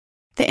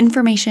The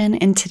information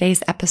in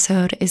today's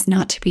episode is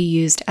not to be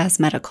used as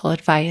medical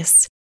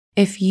advice.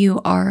 If you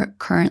are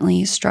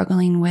currently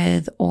struggling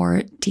with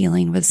or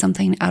dealing with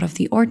something out of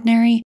the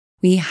ordinary,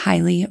 we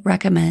highly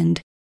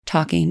recommend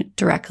talking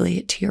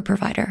directly to your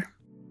provider.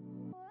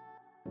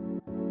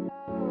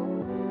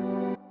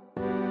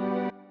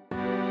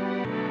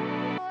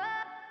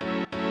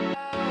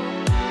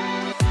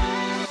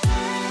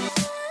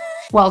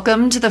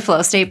 Welcome to the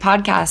Flow State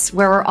Podcast,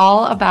 where we're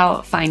all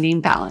about finding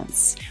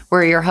balance.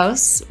 We're your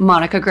hosts,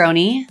 Monica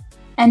Groney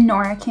and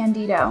Nora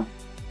Candido.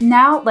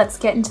 Now let's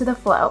get into the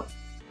flow.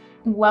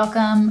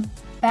 Welcome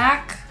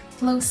back,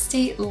 Flow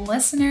State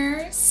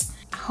listeners.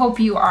 Hope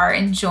you are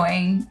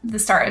enjoying the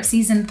start of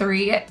season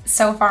 3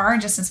 so far,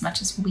 just as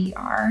much as we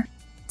are.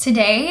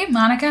 Today,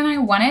 Monica and I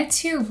wanted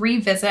to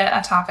revisit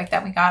a topic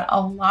that we got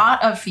a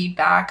lot of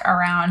feedback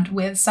around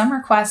with some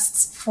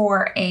requests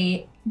for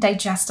a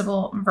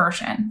digestible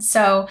version.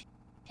 So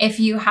if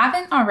you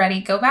haven't already,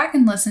 go back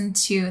and listen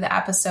to the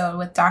episode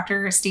with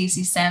Dr.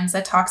 Stacy Sims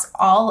that talks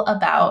all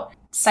about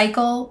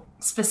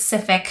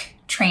cycle-specific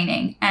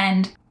training.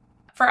 And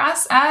for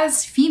us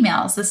as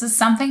females, this is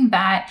something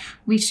that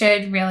we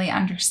should really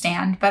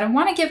understand. But I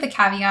want to give the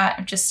caveat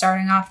of just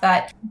starting off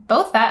that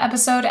both that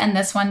episode and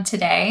this one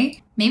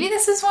today, maybe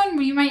this is one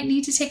where you might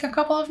need to take a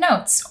couple of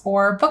notes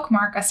or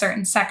bookmark a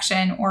certain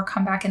section or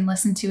come back and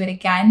listen to it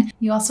again.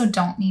 You also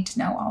don't need to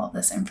know all of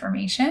this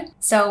information.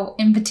 So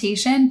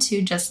invitation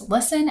to just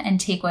listen and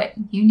take what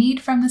you need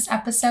from this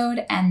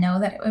episode and know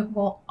that it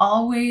will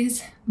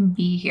always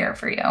be here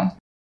for you.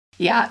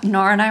 Yeah,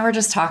 Nora and I were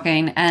just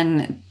talking,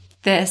 and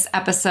this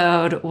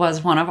episode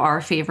was one of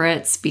our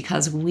favorites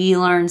because we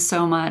learned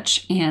so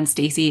much, and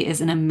Stacy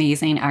is an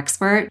amazing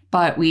expert,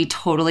 but we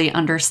totally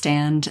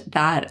understand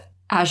that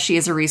as she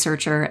is a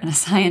researcher and a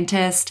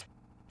scientist,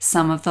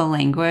 some of the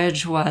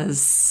language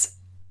was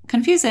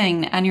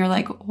confusing, and you're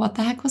like, what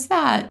the heck was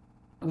that?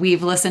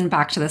 We've listened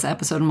back to this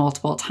episode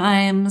multiple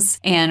times,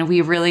 and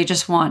we really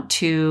just want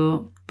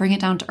to bring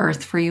it down to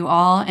earth for you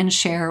all and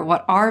share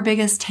what our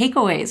biggest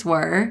takeaways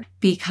were,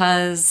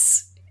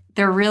 because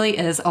there really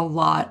is a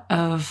lot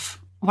of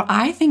what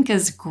I think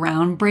is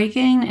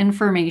groundbreaking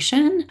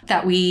information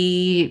that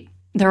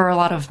there are a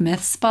lot of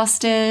myths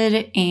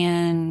busted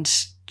and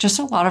just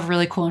a lot of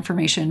really cool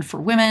information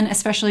for women,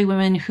 especially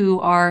women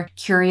who are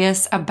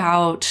curious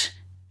about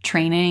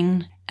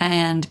training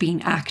and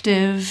being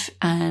active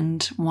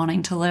and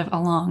wanting to live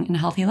a long and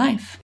healthy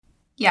life.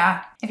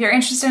 Yeah. If you're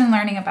interested in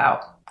learning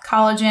about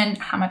collagen,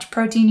 how much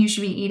protein you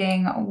should be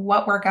eating,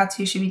 what workouts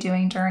you should be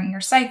doing during your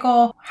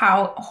cycle,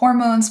 how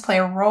hormones play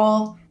a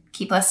role,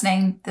 keep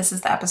listening. This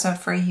is the episode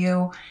for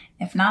you.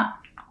 If not,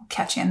 I'll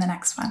catch you in the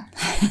next one.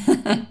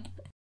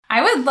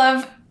 I would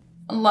love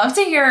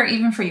to hear,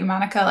 even for you,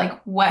 Monica, like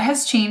what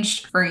has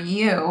changed for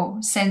you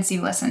since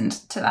you listened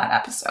to that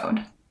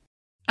episode?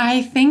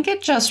 I think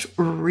it just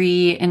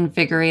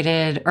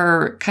reinvigorated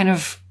or kind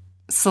of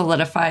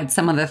solidified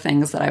some of the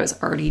things that I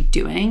was already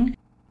doing.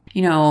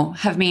 You know,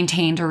 have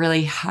maintained a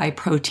really high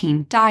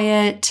protein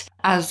diet,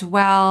 as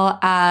well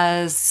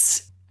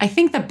as I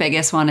think the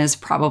biggest one is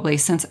probably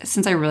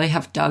since I really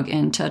have dug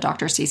into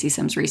Dr. Stacy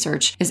Sims'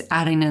 research is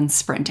adding in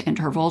sprint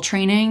interval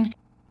training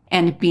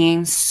and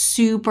being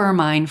super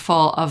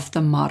mindful of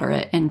the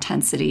moderate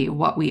intensity,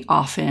 what we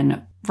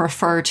often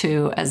refer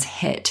to as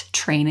HIIT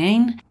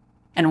training,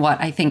 and what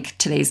I think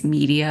today's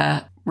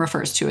media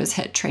refers to as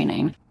HIIT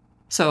training.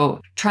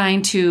 So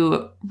trying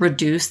to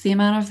reduce the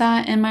amount of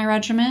that in my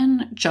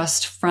regimen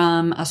just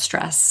from a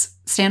stress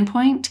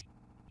standpoint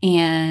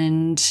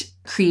and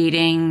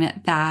creating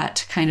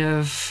that kind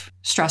of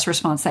stress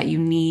response that you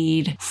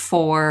need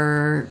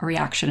for a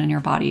reaction in your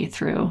body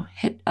through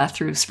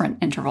sprint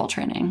interval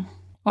training.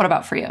 What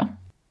about for you?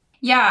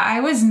 Yeah, I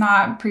was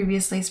not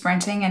previously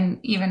sprinting, and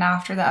even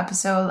after the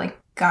episode,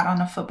 got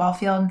on a football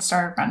field and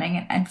started running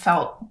and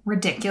felt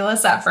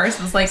ridiculous at first.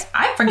 It was like,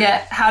 I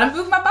forget how to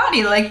move my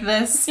body like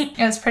this. It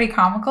was pretty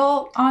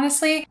comical,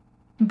 honestly,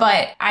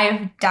 but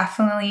I've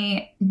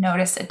definitely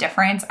noticed a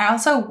difference. I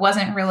also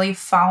wasn't really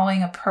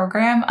following a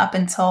program up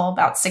until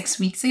about 6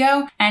 weeks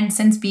ago. And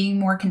since being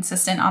more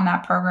consistent on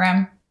that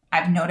program,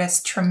 I've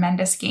noticed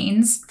tremendous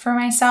gains for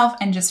myself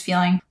and just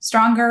feeling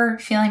stronger,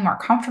 feeling more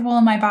comfortable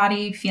in my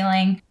body,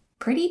 feeling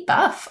pretty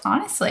buff,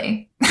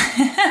 honestly.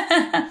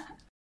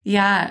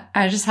 Yeah,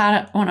 I just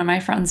had one of my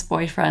friend's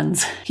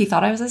boyfriends. He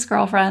thought I was his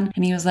girlfriend,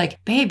 and he was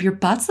like, babe, your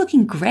butt's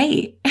looking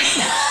great.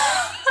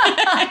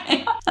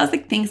 I was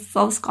like, thanks for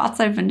all the squats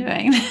I've been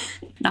doing.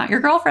 Not your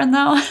girlfriend,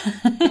 though.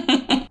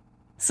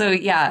 So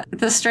yeah,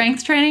 the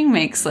strength training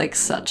makes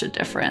such a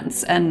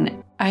difference.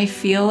 And I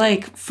feel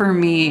like for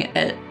me,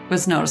 it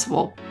was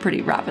noticeable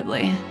pretty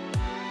rapidly.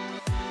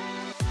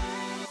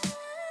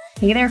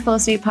 Hey there, Flow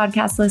State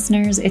Podcast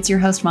listeners. It's your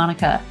host,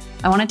 Monica.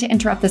 I wanted to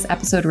interrupt this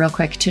episode real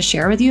quick to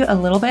share with you a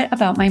little bit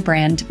about my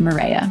brand,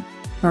 Mareya.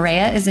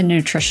 Mareya is a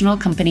nutritional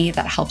company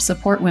that helps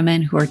support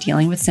women who are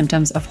dealing with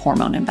symptoms of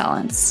hormone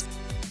imbalance.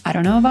 I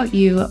don't know about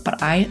you,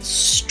 but I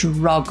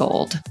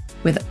struggled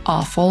with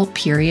awful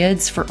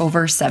periods for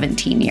over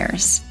 17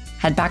 years.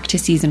 Head back to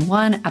season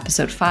 1,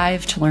 episode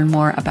 5 to learn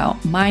more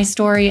about my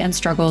story and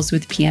struggles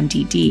with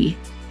PMDD.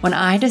 When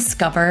I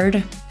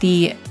discovered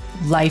the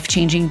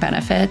life-changing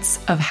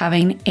benefits of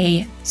having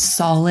a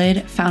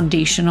solid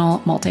foundational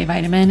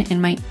multivitamin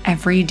in my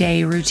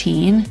everyday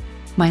routine,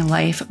 my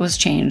life was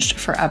changed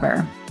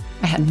forever.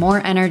 I had more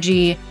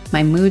energy,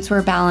 my moods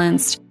were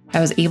balanced, I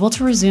was able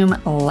to resume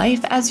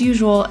life as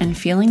usual, and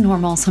feeling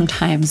normal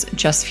sometimes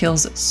just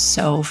feels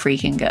so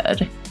freaking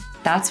good.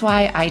 That's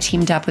why I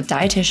teamed up with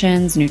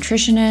dietitians,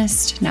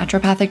 nutritionists,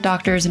 naturopathic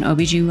doctors, and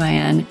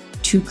OBGYN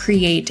to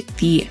create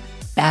the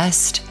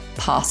best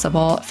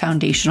possible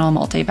foundational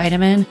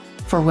multivitamin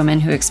for women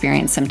who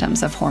experience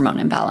symptoms of hormone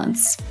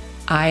imbalance.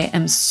 I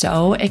am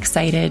so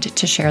excited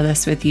to share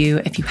this with you.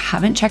 If you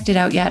haven't checked it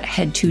out yet,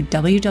 head to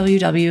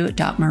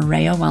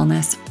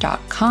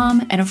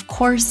www.moreawellness.com. And of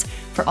course,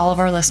 for all of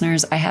our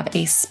listeners, I have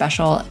a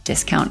special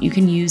discount. You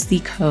can use the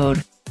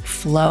code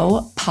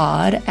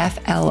FLOWPOD,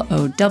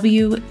 FLOWPOD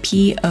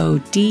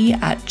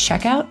at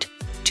checkout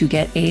to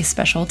get a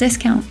special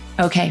discount.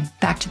 Okay,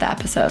 back to the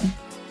episode.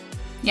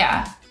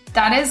 Yeah.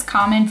 That is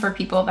common for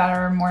people that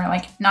are more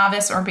like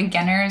novice or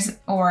beginners,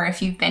 or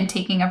if you've been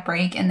taking a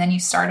break and then you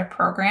start a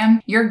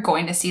program, you're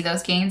going to see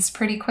those gains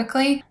pretty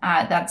quickly.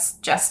 That's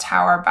just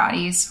how our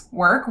bodies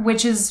work,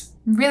 which is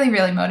really,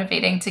 really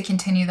motivating to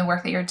continue the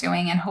work that you're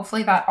doing. And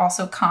hopefully that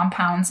also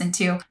compounds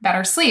into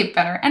better sleep,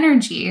 better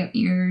energy.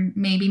 You're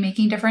maybe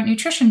making different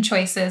nutrition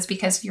choices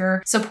because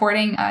you're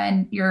supporting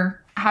and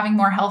you're having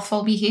more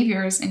healthful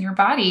behaviors in your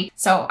body.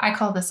 So I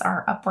call this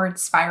our upward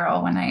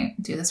spiral when I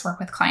do this work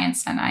with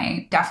clients. And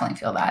I definitely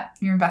feel that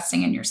you're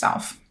investing in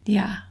yourself.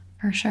 Yeah,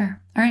 for sure.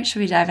 All right,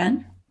 should we dive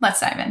in? Let's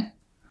dive in.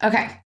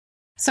 Okay.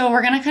 So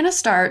we're going to kind of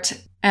start,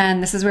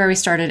 and this is where we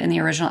started in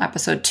the original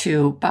episode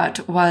too,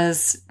 but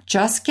was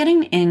just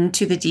getting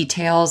into the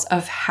details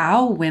of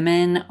how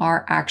women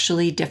are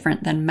actually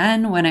different than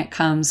men when it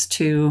comes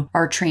to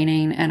our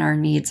training and our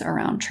needs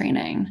around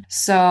training.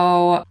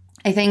 So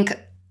I think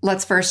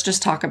let's first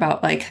just talk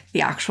about like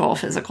the actual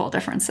physical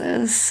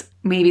differences,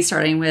 maybe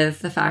starting with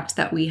the fact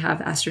that we have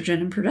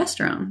estrogen and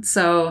progesterone.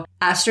 So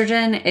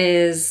estrogen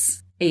is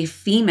a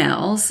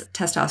female's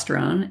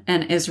testosterone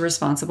and is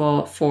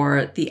responsible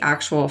for the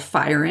actual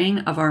firing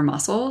of our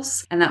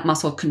muscles and that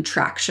muscle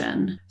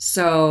contraction.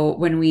 So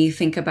when we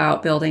think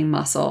about building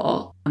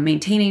muscle,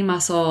 maintaining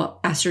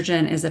muscle,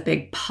 estrogen is a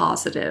big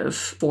positive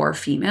for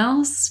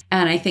females.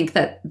 And I think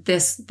that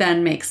this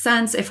then makes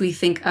sense if we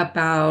think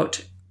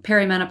about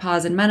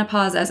perimenopause and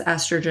menopause as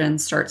estrogen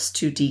starts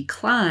to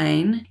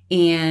decline.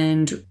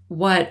 And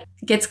what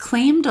gets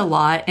claimed a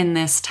lot in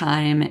this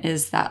time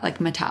is that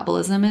like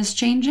metabolism is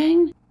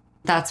changing.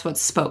 That's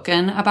what's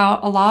spoken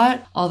about a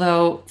lot.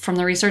 Although from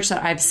the research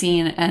that I've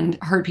seen and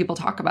heard people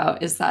talk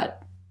about is that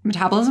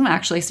metabolism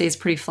actually stays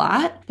pretty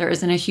flat. There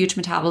isn't a huge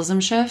metabolism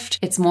shift.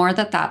 It's more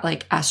that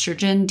like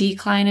estrogen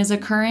decline is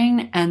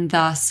occurring, and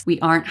thus we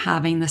aren't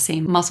having the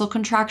same muscle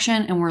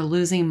contraction and we're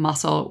losing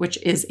muscle,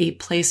 which is a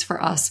place for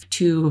us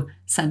to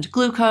send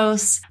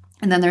glucose.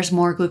 And then there's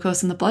more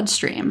glucose in the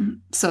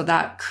bloodstream. So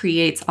that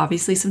creates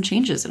obviously some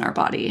changes in our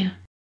body.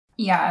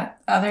 Yeah,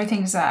 other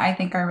things that I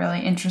think are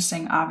really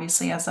interesting,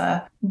 obviously, as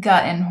a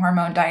gut and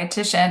hormone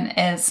dietitian,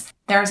 is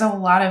there's a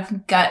lot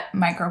of gut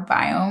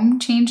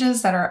microbiome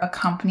changes that are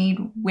accompanied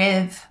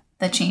with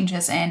the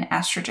changes in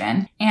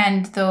estrogen.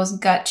 And those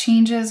gut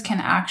changes can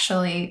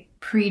actually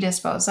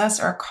predispose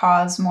us or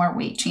cause more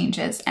weight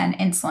changes and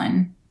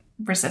insulin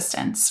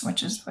resistance,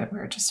 which is what we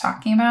were just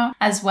talking about,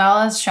 as well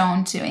as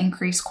shown to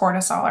increase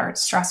cortisol or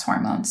stress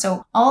hormone.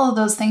 So all of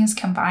those things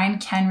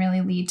combined can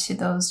really lead to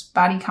those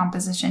body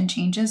composition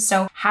changes.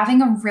 So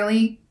having a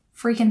really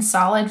freaking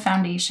solid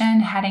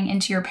foundation heading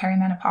into your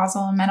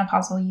perimenopausal and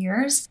menopausal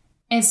years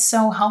is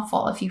so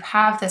helpful. If you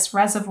have this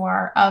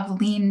reservoir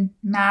of lean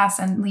mass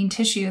and lean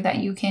tissue that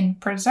you can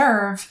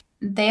preserve,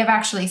 they have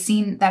actually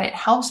seen that it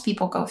helps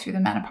people go through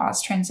the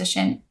menopause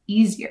transition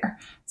easier.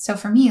 So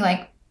for me,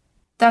 like,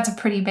 that's a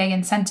pretty big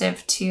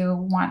incentive to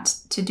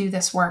want to do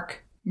this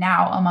work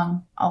now,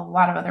 among a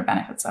lot of other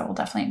benefits that we'll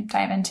definitely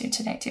dive into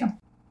today too.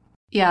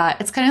 Yeah,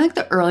 it's kind of like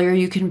the earlier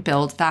you can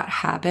build that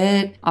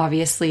habit.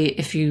 Obviously,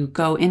 if you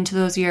go into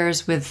those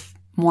years with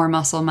more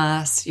muscle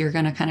mass, you're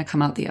going to kind of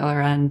come out the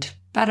other end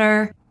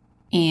better.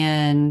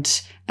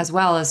 And as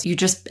well as you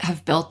just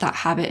have built that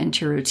habit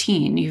into your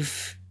routine.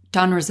 You've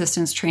done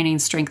resistance training,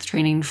 strength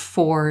training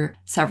for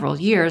several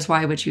years.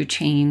 Why would you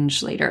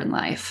change later in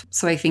life?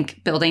 So I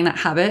think building that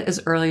habit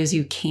as early as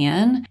you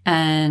can.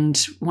 And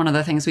one of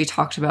the things we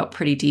talked about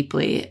pretty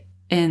deeply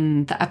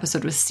in the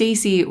episode with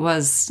Stacy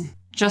was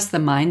just the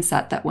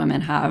mindset that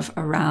women have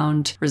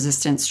around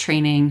resistance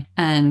training.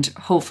 And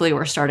hopefully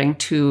we're starting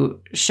to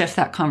shift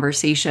that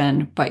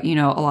conversation. But, you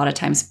know, a lot of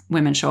times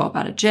women show up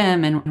at a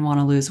gym and want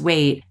to lose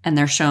weight and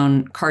they're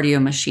shown cardio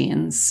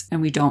machines,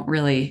 and we don't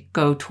really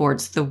go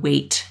towards the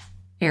weight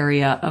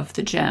area of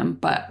the gym.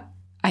 But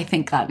I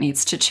think that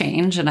needs to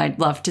change. And I'd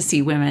love to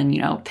see women,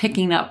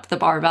 picking up the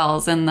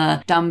barbells and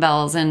the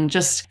dumbbells and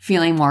just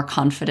feeling more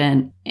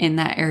confident in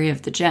that area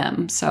of the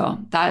gym. So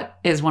that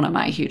is one of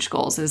my huge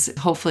goals, is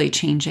hopefully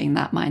changing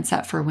that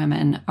mindset for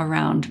women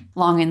around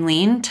long and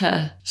lean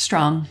to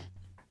strong.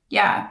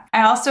 Yeah.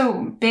 I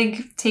also,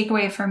 big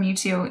takeaway from you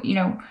too,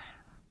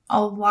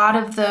 a lot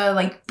of the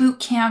like boot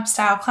camp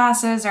style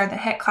classes or the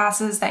HIIT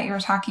classes that you were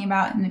talking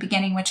about in the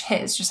beginning, which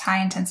HIIT is just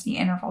high intensity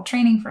interval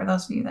training for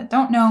those of you that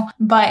don't know,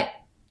 but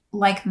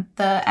like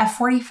the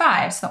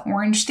F45s, the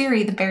Orange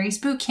Theory, the Barry's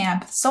Boot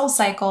Camp, Soul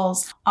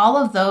Cycles, all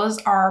of those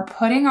are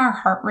putting our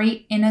heart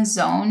rate in a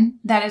zone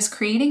that is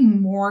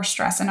creating more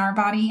stress in our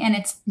body, and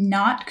it's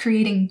not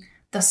creating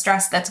the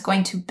stress that's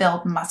going to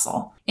build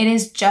muscle. It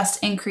is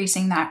just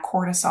increasing that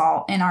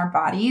cortisol in our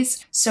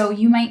bodies. So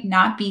you might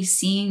not be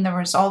seeing the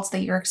results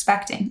that you're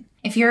expecting.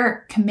 If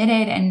you're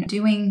committed and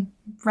doing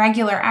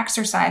regular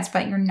exercise,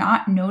 but you're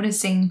not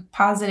noticing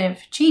positive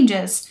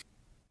changes,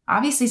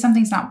 obviously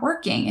something's not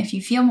working. If you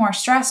feel more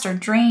stressed or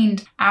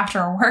drained after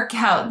a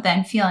workout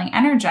than feeling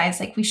energized,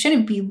 like we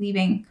shouldn't be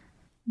leaving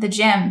the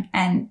gym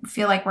and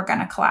feel like we're going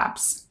to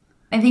collapse.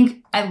 I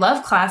think I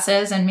love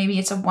classes and maybe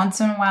it's a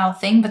once in a while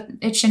thing, but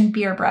it shouldn't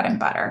be our bread and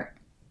butter.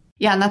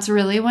 Yeah, and that's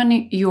really when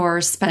you're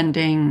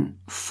spending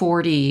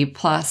 40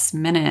 plus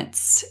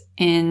minutes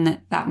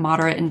in that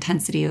moderate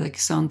intensity, like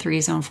zone 3,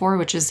 zone 4,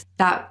 which is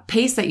that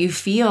pace that you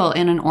feel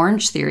in an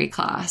Orange Theory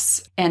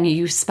class. And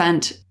you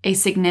spent a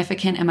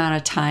significant amount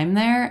of time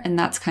there. And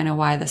that's kind of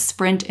why the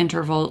sprint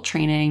interval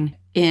training,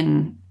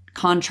 in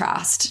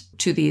contrast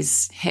to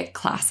these HIIT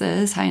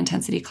classes, high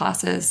intensity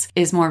classes,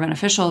 is more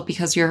beneficial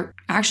because you're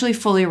actually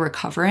fully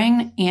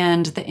recovering,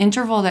 and the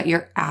interval that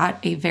you're at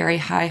a very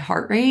high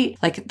heart rate,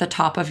 like the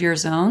top of your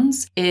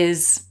zones,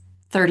 is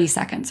 30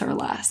 seconds or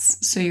less.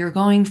 So you're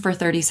going for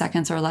 30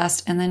 seconds or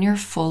less, and then you're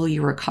fully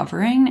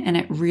recovering, and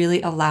it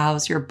really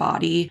allows your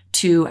body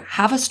to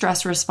have a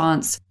stress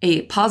response,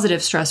 a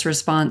positive stress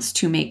response,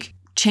 to make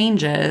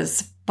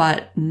changes,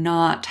 but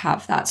not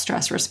have that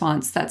stress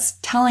response that's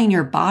telling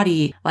your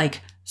body,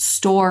 like,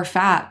 store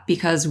fat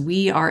because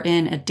we are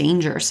in a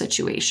danger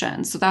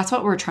situation. So that's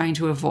what we're trying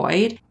to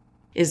avoid,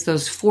 is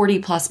those 40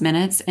 plus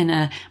minutes in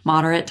a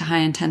moderate to high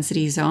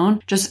intensity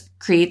zone just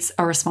creates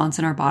a response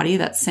in our body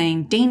that's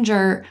saying,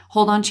 danger,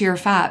 hold on to your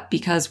fat,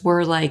 because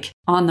we're like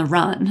on the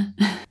run.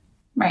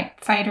 Right.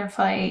 Fight or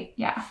flight.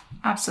 Yeah,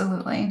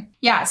 absolutely.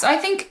 Yeah. So I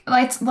think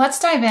let's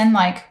dive in,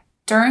 like,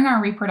 during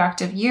our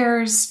reproductive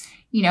years,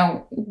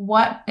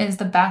 what is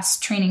the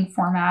best training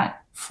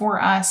format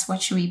for us?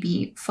 What should we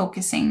be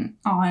focusing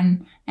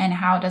on? And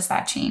how does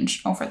that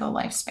change over the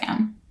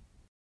lifespan?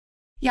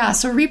 Yeah,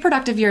 so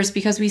reproductive years,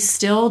 because we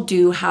still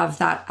do have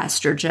that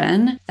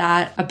estrogen,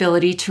 that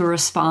ability to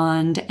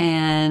respond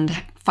and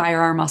fire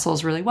our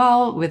muscles really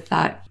well with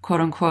that quote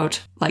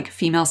unquote, like,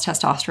 female's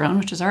testosterone,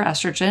 which is our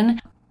estrogen.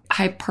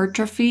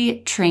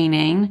 Hypertrophy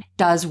training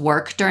does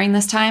work during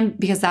this time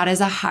because that is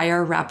a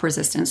higher rep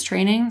resistance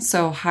training.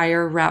 So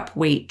higher rep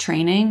weight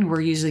training. We're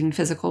using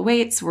physical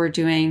weights. We're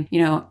doing,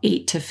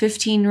 8 to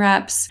 15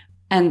 reps,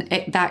 and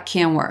that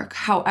can work.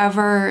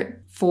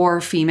 However,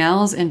 for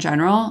females in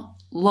general,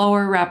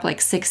 lower rep,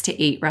 like 6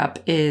 to 8 rep,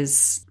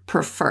 is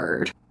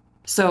preferred.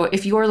 So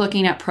if you're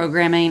looking at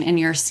programming and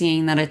you're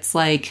seeing that it's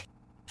like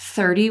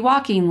 30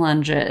 walking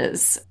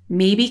lunges,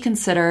 maybe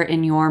consider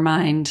in your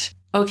mind,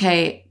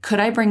 okay, could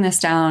I bring this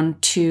down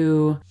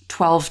to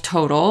 12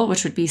 total,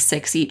 which would be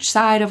 6 each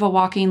side of a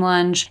walking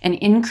lunge, and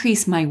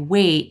increase my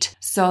weight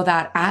so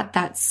that at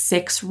that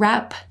 6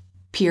 rep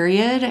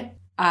period,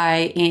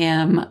 I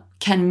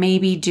can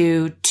maybe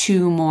do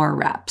 2 more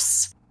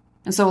reps.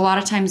 And so a lot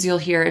of times you'll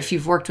hear, if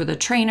you've worked with a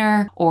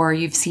trainer or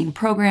you've seen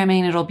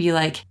programming, it'll be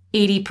like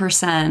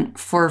 80%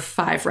 for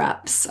 5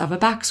 reps of a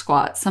back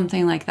squat,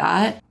 something like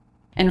that.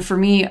 And for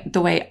me, the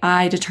way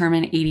I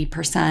determine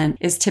 80%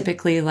 is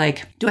typically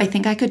like, do I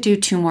think I could do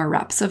 2 more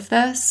reps of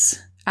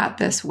this at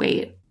this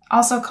weight?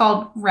 Also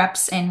called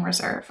reps in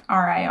reserve,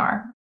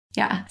 RIR.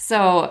 Yeah.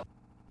 So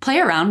play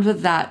around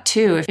with that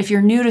too. If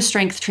you're new to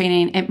strength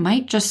training, it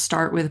might just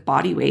start with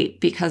body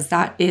weight, because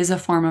that is a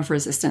form of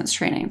resistance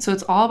training. So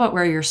it's all about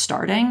where you're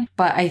starting.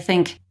 But I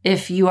think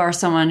if you are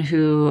someone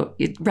who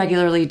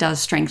regularly does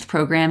strength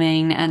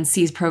programming and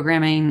sees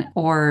programming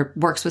or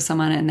works with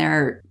someone and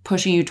they're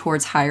pushing you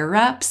towards higher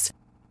reps,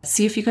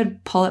 see if you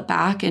could pull it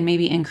back and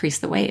maybe increase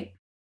the weight.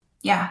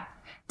 Yeah,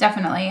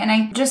 definitely. And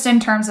I just, in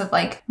terms of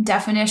like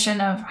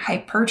definition of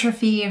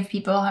hypertrophy, if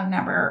people have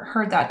never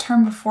heard that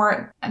term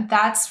before,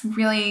 that's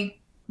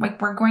really like,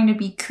 we're going to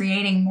be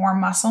creating more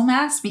muscle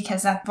mass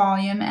because that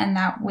volume and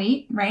that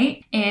weight,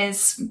 right,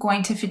 is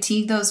going to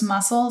fatigue those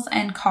muscles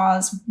and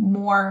cause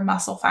more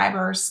muscle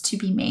fibers to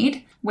be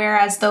made.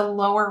 Whereas the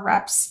lower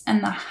reps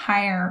and the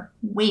higher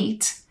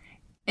weight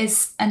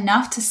is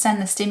enough to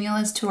send the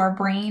stimulus to our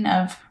brain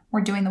of, we're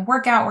doing the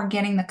workout, we're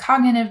getting the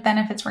cognitive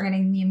benefits, we're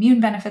getting the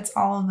immune benefits,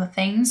 all of the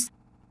things,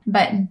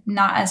 but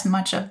not as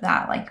much of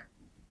that, like,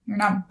 you're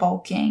not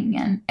bulking.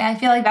 And I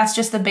feel like that's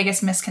just the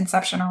biggest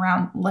misconception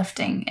around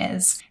lifting,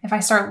 is if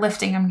I start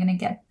lifting, I'm going to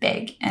get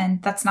big.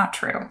 And that's not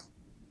true.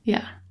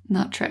 Yeah,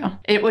 not true.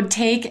 It would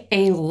take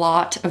a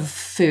lot of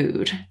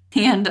food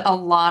and a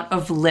lot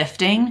of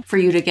lifting for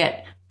you to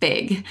get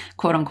big,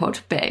 quote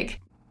unquote big.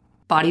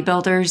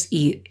 Bodybuilders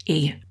eat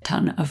a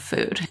ton of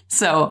food.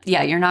 So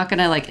yeah, you're not going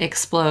to like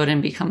explode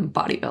and become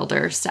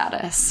bodybuilder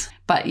status,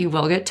 but you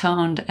will get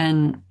toned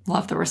and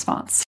love the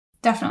response.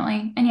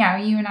 Definitely. And yeah,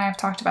 you and I have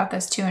talked about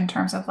this too in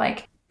terms of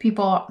like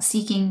people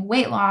seeking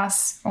weight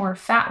loss or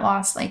fat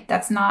loss. Like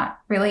that's not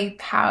really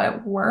how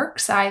it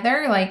works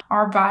either. Like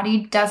our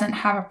body doesn't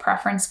have a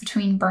preference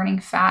between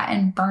burning fat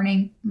and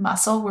burning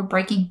muscle. We're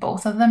breaking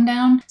both of them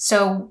down.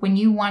 So when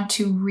you want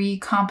to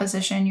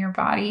recomposition your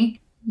body,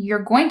 you're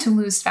going to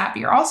lose fat, but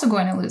you're also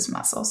going to lose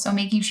muscle. So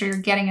making sure you're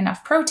getting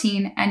enough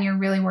protein and you're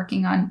really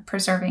working on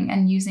preserving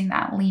and using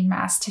that lean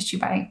mass tissue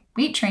by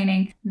weight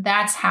training,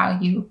 that's how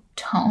you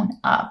tone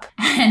up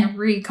and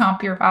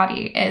recomp your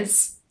body,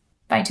 is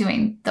by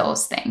doing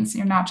those things.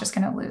 You're not just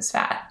going to lose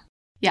fat.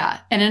 Yeah.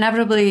 And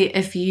inevitably,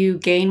 if you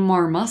gain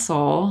more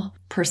muscle,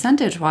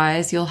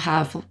 percentage-wise, you'll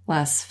have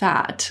less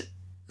fat.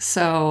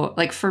 So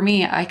like for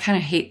me, I kind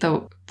of hate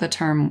the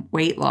term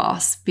weight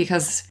loss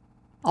because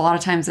a lot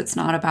of times it's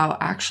not about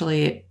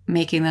actually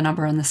making the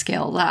number on the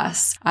scale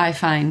less. I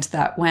find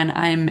that when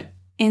I'm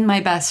in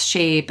my best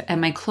shape and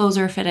my clothes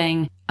are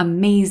fitting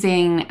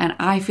amazing and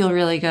I feel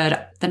really good,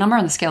 the number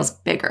on the scale is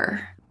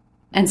bigger.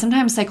 And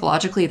sometimes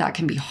psychologically that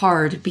can be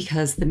hard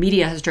because the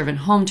media has driven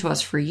home to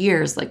us for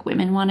years, like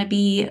women want to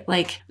be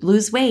like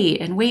lose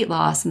weight and weight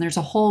loss, and there's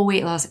a whole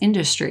weight loss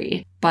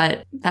industry.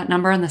 But that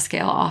number on the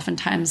scale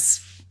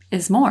oftentimes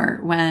is more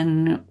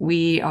when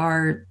we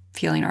are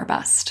feeling our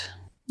best.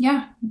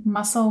 Yeah,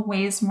 muscle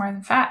weighs more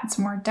than fat. It's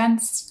more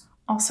dense.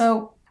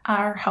 Also,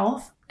 our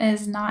health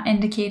is not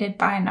indicated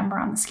by a number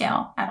on the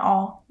scale at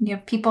all. You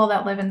have people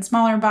that live in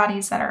smaller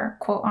bodies that are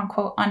quote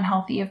unquote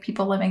unhealthy. You have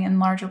people living in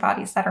larger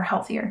bodies that are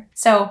healthier.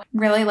 So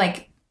really,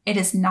 like, it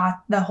is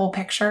not the whole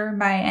picture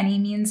by any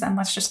means. And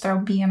let's just throw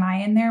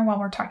BMI in there while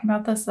we're talking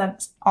about this.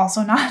 That's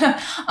also not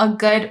a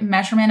good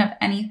measurement of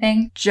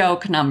anything.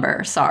 Joke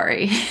number,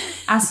 sorry.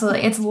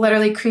 Absolutely. It's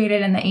literally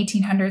created in the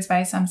 1800s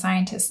by some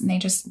scientists, and they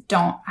just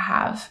don't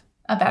have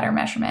a better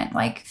measurement.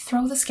 Like,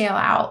 throw the scale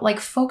out. Like,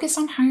 focus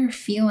on how you're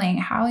feeling,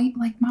 how,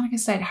 like Monica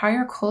said, how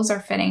your clothes are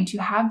fitting. Do you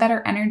have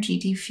better energy?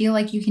 Do you feel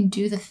like you can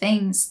do the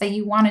things that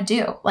you want to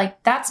do?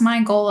 Like, that's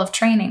my goal of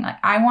training. Like,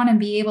 I want to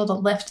be able to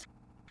lift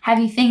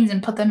heavy things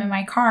and put them in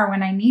my car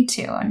when I need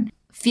to and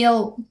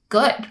feel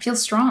good, feel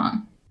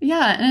strong.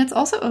 Yeah. And it's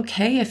also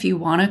okay if you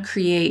want to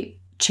create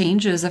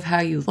changes of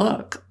how you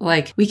look.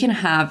 Like, we can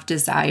have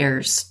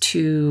desires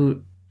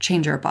to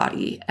change our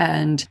body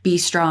and be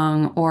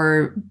strong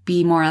or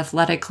be more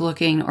athletic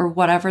looking or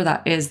whatever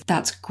that is.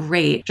 That's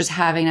great. Just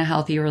having a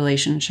healthy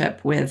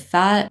relationship with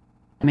that.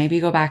 Maybe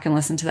go back and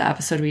listen to the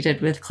episode we did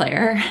with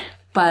Claire.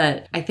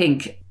 But I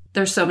think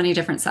there's so many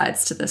different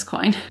sides to this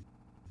coin.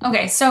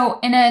 Okay, so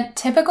in a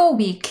typical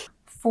week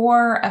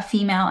for a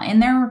female in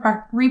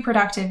their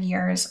reproductive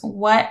years,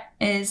 what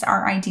is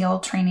our ideal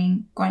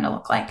training going to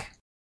look like?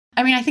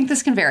 I mean, I think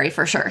this can vary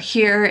for sure.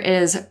 Here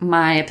is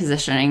my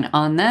positioning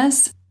on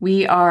this.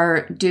 We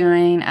are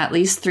doing at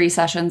least 3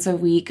 sessions a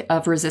week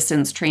of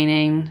resistance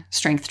training,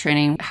 strength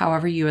training,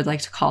 however you would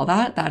like to call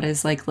that. That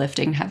is like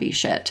lifting heavy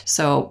shit.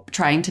 So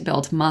trying to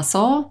build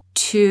muscle.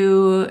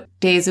 2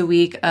 days a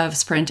week of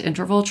sprint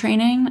interval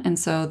training. And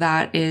so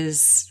that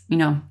is,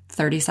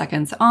 30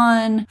 seconds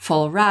on,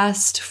 full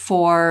rest,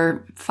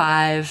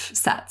 4-5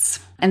 sets.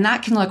 And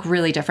that can look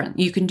really different.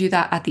 You can do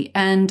that at the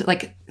end,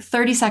 like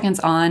 30 seconds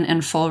on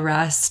and full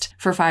rest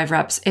for 5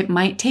 reps. It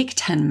might take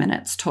 10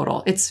 minutes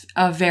total. It's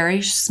a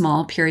very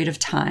small period of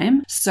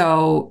time.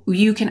 So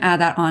you can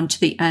add that on to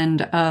the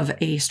end of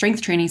a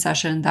strength training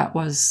session that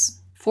was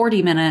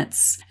 40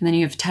 minutes, and then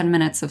you have 10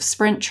 minutes of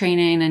sprint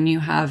training and you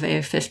have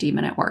a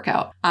 50-minute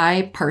workout.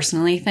 I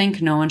personally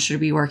think no one should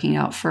be working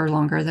out for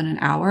longer than an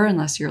hour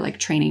unless you're like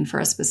training for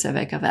a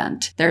specific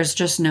event. There's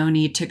just no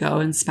need to go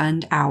and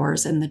spend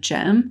hours in the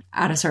gym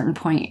at a certain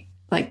point.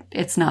 Like,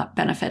 it's not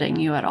benefiting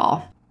you at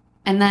all.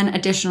 And then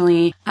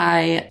additionally,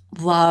 I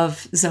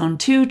love zone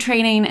 2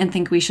 training and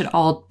think we should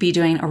all be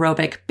doing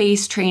aerobic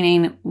base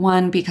training.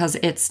 1, because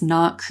it's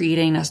not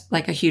creating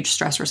a huge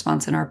stress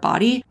response in our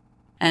body.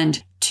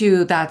 And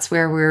 2, that's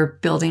where we're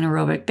building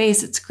aerobic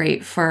base. It's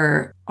great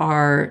for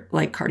our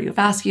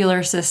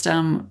cardiovascular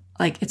system.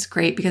 It's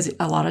great because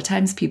a lot of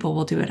times people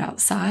will do it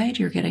outside.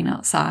 You're getting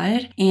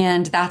outside.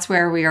 And that's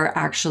where we are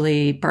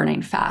actually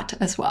burning fat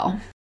as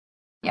well.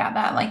 Yeah,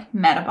 that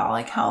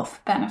metabolic health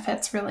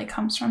benefits really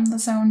comes from the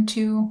zone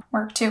 2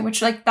 work too, which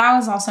that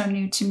was also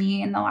new to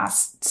me in the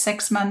last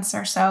 6 months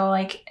or so.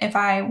 If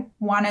I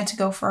wanted to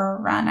go for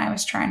a run, I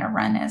was trying to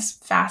run as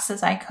fast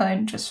as I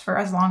could, just for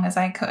as long as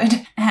I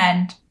could.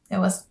 And it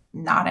was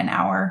not an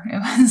hour. It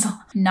was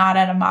not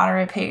at a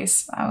moderate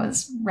pace. I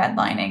was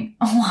redlining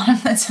a lot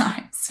of the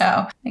time.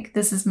 So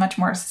this is much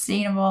more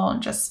sustainable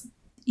and just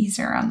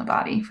easier on the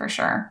body for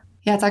sure.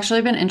 Yeah, it's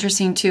actually been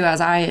interesting too,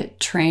 as I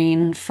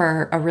train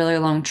for a really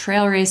long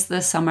trail race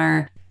this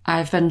summer.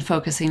 I've been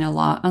focusing a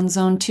lot on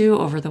zone 2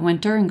 over the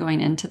winter and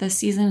going into this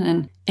season,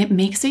 and it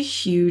makes a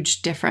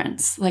huge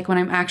difference. Like when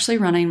I'm actually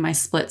running, my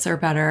splits are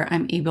better.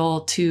 I'm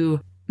able to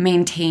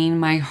maintain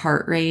my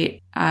heart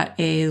rate at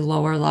a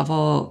lower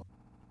level,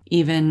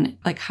 even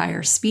like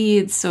higher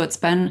speeds. So it's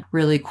been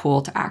really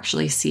cool to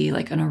actually see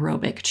like an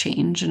aerobic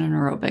change and an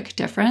aerobic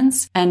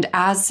difference. And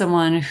as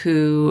someone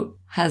who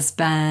has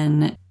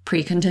been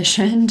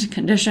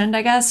conditioned,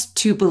 I guess,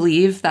 to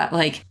believe that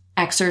like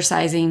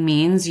exercising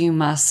means you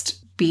must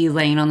be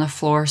laying on the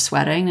floor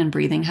sweating and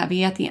breathing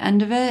heavy at the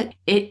end of it,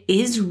 it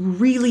is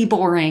really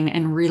boring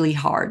and really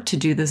hard to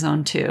do the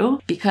zone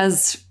 2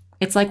 because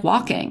it's like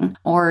walking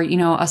or,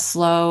 a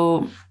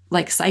slow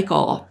like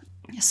cycle.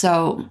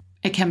 So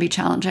it can be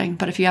challenging,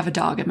 but if you have a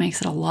dog, it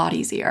makes it a lot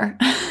easier.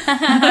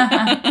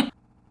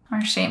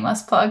 Our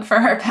shameless plug for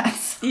our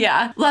pets.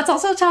 Yeah. Let's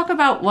also talk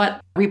about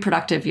what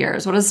reproductive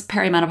years, what is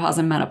perimenopause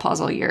and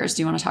menopausal years?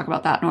 Do you want to talk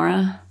about that,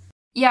 Nora?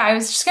 Yeah, I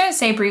was just going to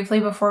say briefly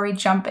before we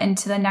jump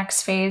into the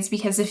next phase,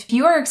 because if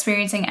you are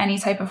experiencing any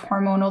type of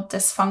hormonal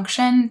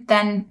dysfunction,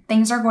 then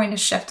things are going to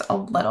shift a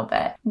little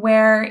bit.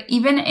 Where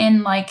even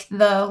in like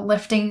the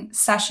lifting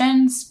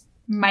sessions,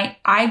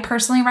 I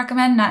personally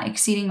recommend not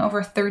exceeding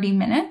over 30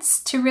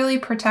 minutes to really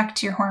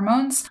protect your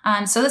hormones.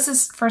 So this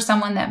is for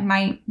someone that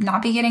might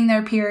not be getting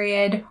their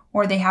period,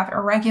 or they have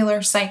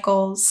irregular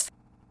cycles,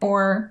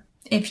 or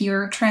if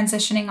you're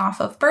transitioning off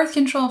of birth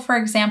control, for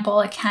example,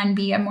 it can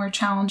be a more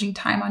challenging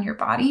time on your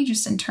body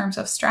just in terms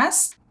of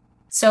stress.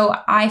 So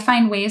I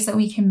find ways that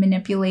we can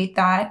manipulate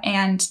that.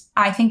 And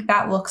I think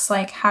that looks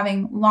like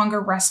having longer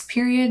rest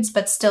periods,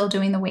 but still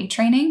doing the weight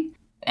training.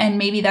 And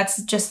maybe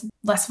that's just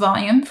less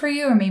volume for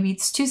you, or maybe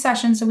it's 2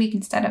 sessions a week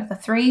instead of the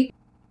 3,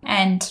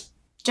 and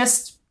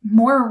just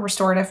more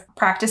restorative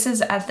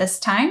practices at this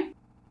time.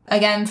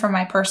 Again, from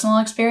my personal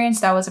experience,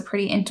 that was a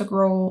pretty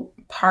integral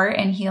part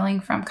in healing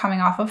from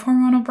coming off of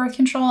hormonal birth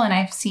control. And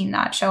I've seen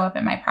that show up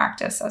in my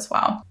practice as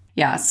well.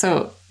 Yeah.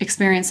 So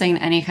experiencing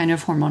any kind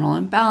of hormonal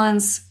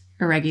imbalance,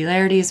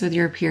 irregularities with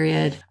your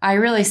period, I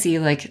really see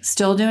like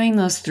still doing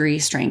those 3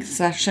 strength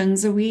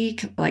sessions a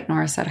week. Like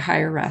Nora said,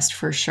 higher rest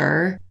for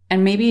sure.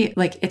 And maybe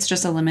like it's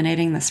just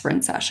eliminating the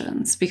sprint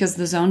sessions because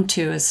the zone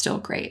 2 is still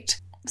great.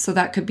 So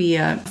that could be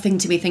a thing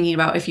to be thinking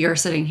about if you're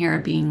sitting here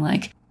being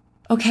like,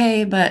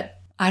 okay, but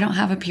I don't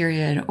have a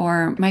period,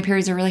 or my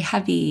periods are really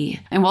heavy.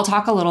 And we'll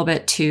talk a little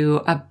bit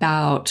too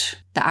about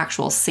the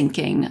actual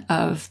syncing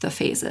of the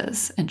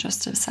phases in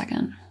just a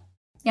second.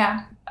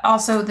 Yeah.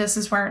 Also, this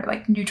is where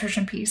like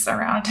nutrition piece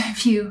around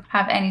if you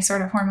have any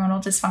sort of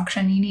hormonal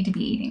dysfunction, you need to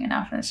be eating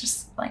enough. And it's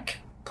just like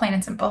plain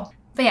and simple.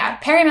 But yeah,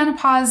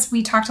 perimenopause,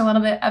 we talked a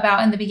little bit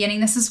about in the beginning.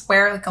 This is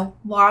where like a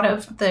lot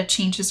of the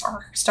changes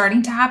are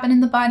starting to happen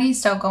in the body.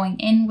 So going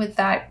in with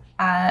that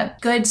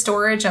good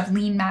storage of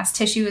lean mass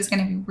tissue is going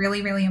to be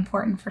really, really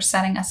important for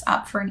setting us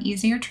up for an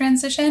easier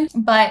transition.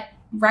 But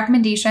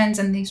recommendations,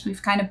 and these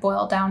we've kind of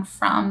boiled down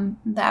from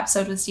the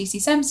episode with Stacy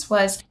Sims,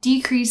 was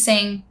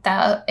decreasing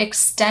the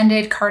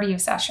extended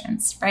cardio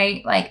sessions,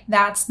 right? Like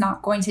that's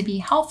not going to be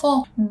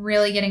helpful.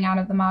 Really getting out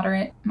of the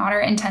moderate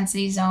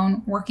intensity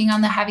zone, working on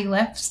the heavy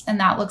lifts, and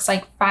that looks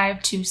like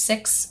 5 to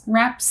 6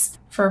 reps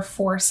for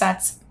 4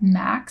 sets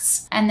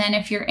max. And then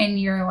if you're in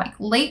your like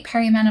late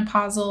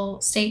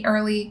perimenopausal state,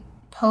 early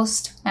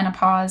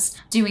post-menopause,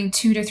 doing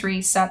 2 to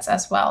 3 sets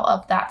as well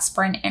of that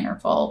sprint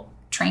interval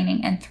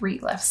training and 3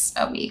 lifts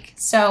a week.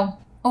 So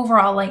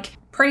overall, like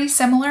pretty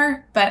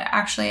similar, but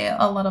actually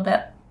a little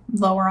bit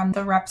lower on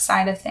the rep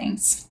side of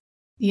things.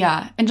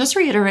 Yeah. And just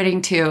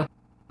reiterating too,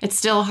 it's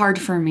still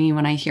hard for me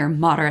when I hear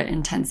moderate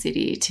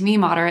intensity. To me,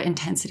 moderate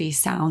intensity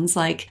sounds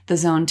like the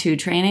zone 2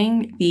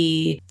 training,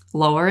 the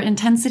lower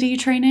intensity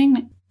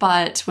training.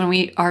 But when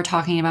we are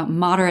talking about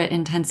moderate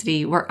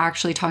intensity, we're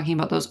actually talking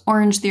about those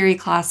Orange Theory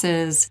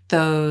classes,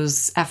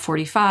 those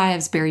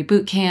F45s, Berry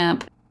Boot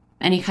Camp,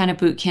 any kind of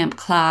boot camp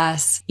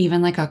class,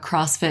 even like a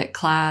CrossFit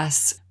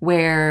class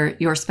where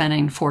you're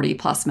spending 40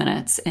 plus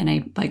minutes in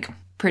a like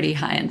pretty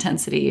high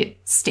intensity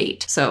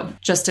state. So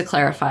just to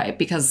clarify,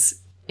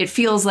 because it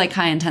feels like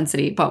high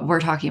intensity, but we're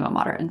talking about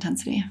moderate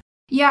intensity.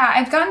 Yeah,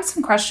 I've gotten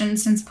some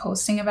questions since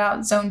posting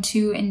about zone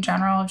 2 in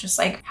general, just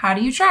like, how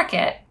do you track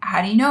it?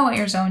 How do you know what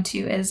your zone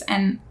 2 is?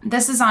 And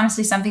this is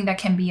honestly something that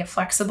can be a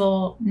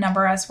flexible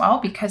number as well,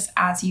 because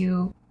as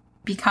you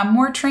become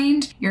more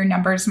trained, your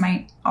numbers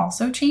might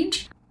also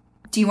change.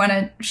 Do you want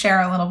to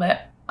share a little bit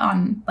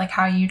on like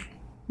how you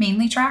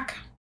mainly track?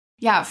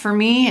 Yeah, for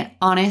me,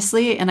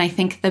 honestly, and I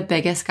think the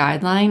biggest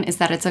guideline is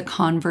that it's a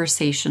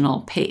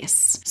conversational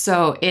pace.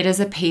 So it is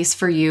a pace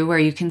for you where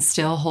you can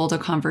still hold a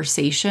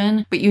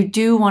conversation, but you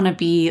do want to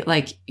be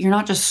like, you're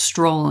not just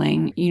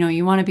strolling,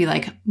 you want to be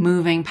like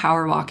moving,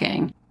 power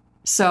walking.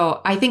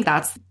 So I think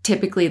that's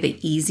typically the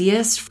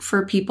easiest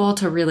for people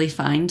to really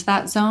find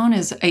that zone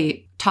is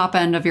a top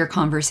end of your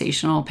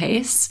conversational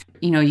pace.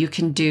 You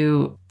can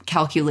do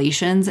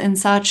calculations and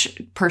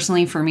such.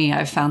 Personally, for me,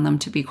 I've found them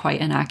to be quite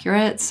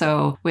inaccurate.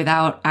 So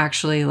without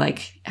actually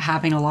like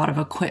having a lot of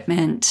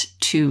equipment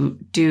to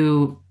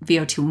do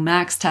VO2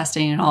 max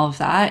testing and all of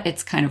that,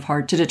 it's kind of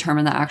hard to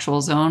determine the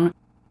actual zone.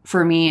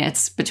 For me,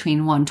 it's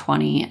between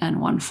 120 and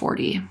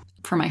 140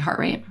 for my heart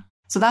rate.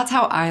 So that's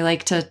how I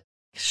like to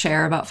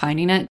share about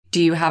finding it.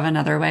 Do you have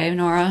another way,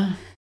 Nora?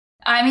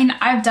 I mean,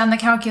 I've done the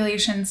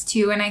calculations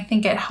too, and I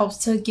think it helps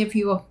to give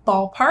you a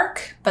ballpark,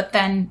 but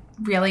then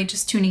really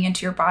just tuning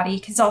into your body.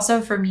 Because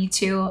also for me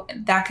too,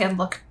 that could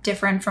look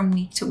different from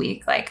week to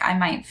week. Like I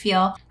might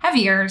feel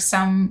heavier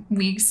some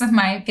weeks, I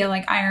might feel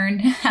like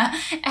iron,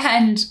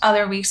 and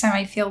other weeks I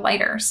might feel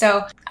lighter.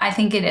 So I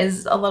think it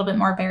is a little bit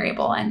more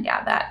variable. And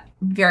yeah, that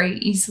very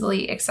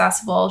easily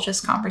accessible,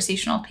 just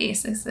conversational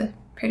pace is a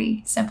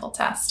pretty simple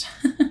test.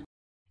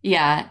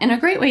 Yeah. And a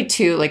great way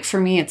too, like for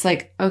me, it's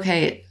like,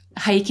 okay,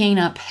 hiking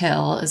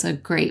uphill is a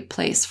great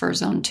place for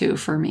zone 2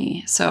 for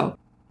me. So,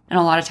 and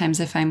a lot of times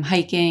if I'm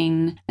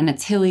hiking and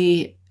it's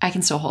hilly, I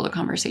can still hold a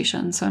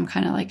conversation. So I'm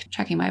kind of like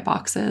checking my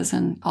boxes,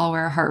 and I'll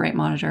wear a heart rate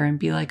monitor and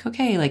be like,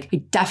 okay, like I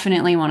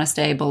definitely want to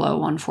stay below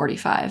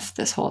 145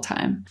 this whole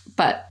time.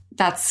 But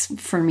that's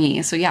for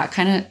me. So yeah,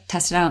 kind of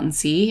test it out and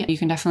see. You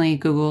can definitely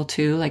Google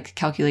too, like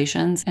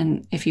calculations.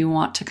 And if you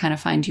want to kind of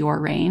find your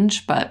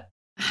range, but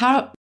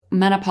how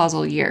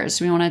menopausal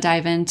years, we want to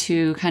dive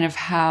into kind of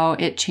how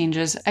it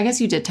changes. I guess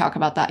you did talk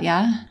about that.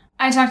 Yeah.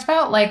 I talked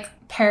about like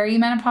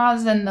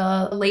perimenopause and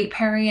the late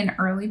peri and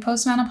early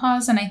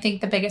postmenopause. And I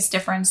think the biggest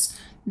difference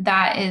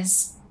that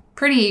is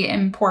pretty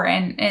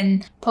important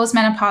in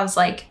postmenopause,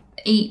 like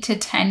 8 to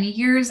 10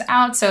 years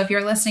out. So if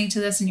you're listening to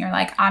this and you're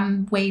like,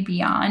 I'm way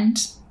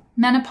beyond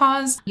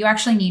menopause, you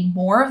actually need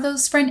more of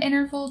those sprint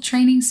interval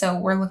training. So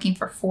we're looking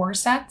for 4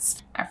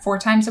 sets, 4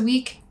 times a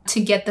week to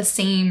get the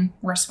same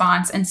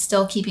response and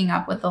still keeping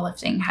up with the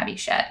lifting heavy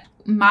shit.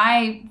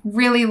 I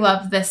really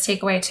love this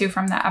takeaway too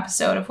from that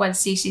episode of what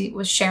Stacy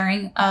was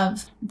sharing,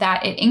 of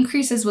that it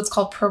increases what's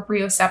called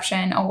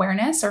proprioception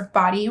awareness or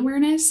body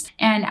awareness.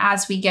 And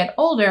as we get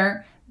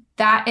older,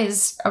 that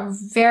is a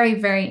very,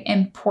 very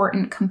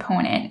important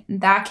component.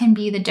 That can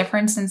be the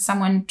difference in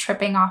someone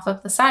tripping off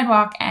of the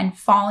sidewalk and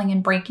falling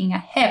and breaking a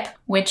hip,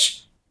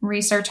 which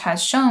research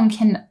has shown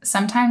can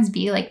sometimes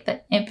be like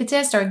the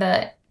impetus or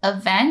the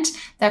event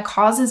that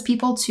causes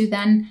people to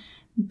then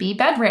be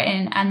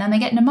bedridden, and then they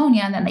get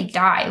pneumonia and then they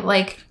die.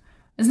 Like,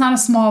 it's not a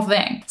small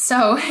thing.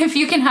 So if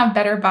you can have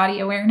better body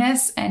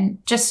awareness and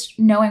just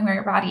knowing where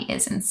your body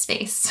is in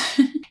space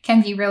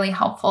can be really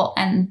helpful.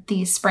 And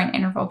these sprint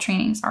interval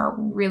trainings are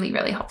really,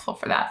 really helpful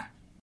for that.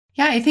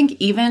 Yeah, I think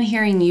even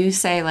hearing you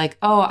say like,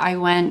 oh, I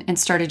went and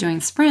started doing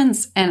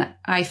sprints and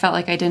I felt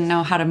like I didn't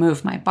know how to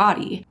move my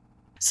body.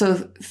 So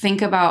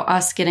think about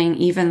us getting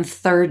even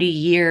 30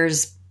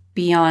 years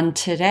beyond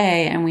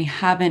today, and we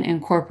haven't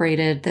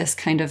incorporated this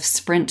kind of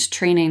sprint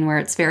training where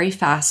it's very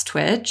fast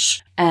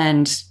twitch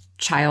and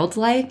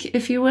childlike,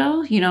 if you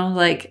will,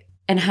 like,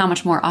 and how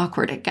much more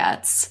awkward it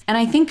gets. And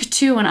I think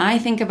too, when I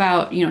think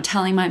about,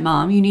 telling my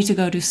mom, you need to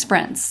go do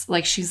sprints,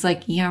 like she's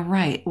like, yeah,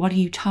 right. What are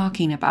you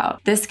talking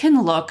about? This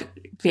can look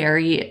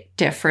very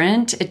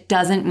different. It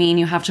doesn't mean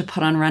you have to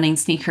put on running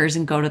sneakers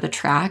and go to the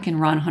track and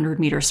run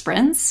 100-meter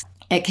sprints.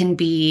 It can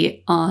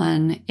be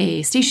on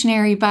a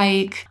stationary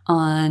bike,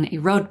 on a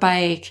road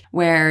bike,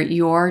 where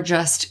you're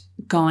just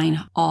going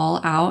all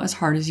out as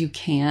hard as you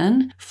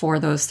can for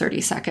those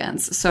 30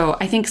 seconds. So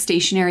I think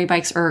stationary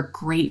bikes are a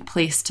great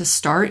place to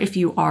start if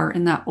you are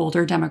in that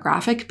older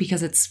demographic,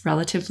 because it's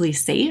relatively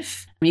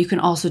safe. You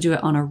can also do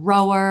it on a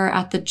rower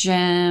at the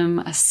gym,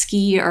 a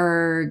ski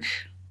erg.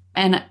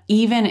 And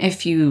even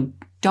if you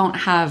don't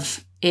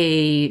have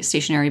a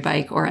stationary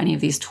bike or any of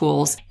these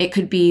tools, it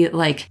could be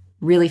like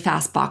really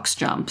fast box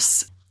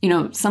jumps,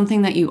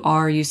 something that you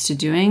are used to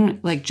doing,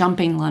 like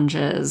jumping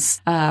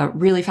lunges,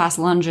 really fast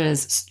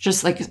lunges,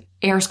 just like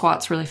air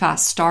squats really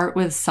fast. Start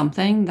with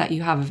something that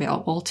you have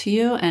available to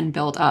you and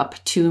build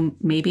up to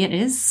maybe it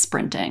is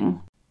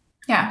sprinting.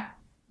 Yeah.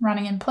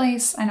 Running in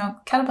place. I know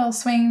kettlebell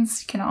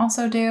swings you can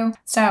also do.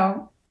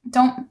 So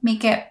don't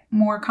make it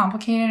more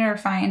complicated or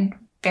find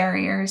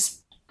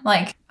barriers,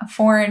 like a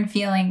foreign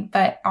feeling,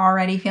 but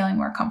already feeling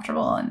more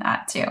comfortable in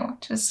that too,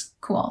 which is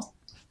cool.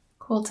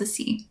 Cool to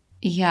see.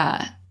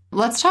 Yeah.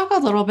 Let's talk a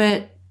little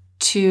bit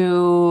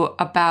too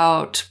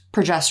about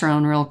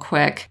progesterone real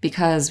quick,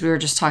 because we were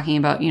just talking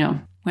about,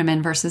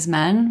 women versus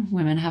men.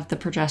 Women have the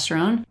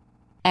progesterone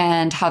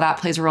and how that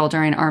plays a role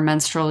during our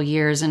menstrual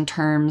years in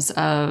terms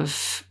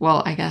of,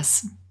 well, I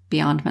guess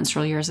beyond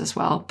menstrual years as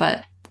well,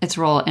 but its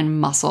role in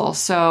muscle.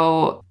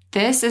 So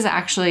this is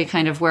actually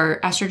kind of where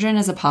estrogen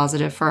is a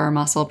positive for our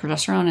muscle.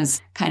 Progesterone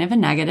is kind of a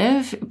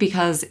negative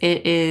because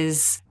it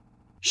is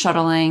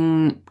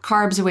shuttling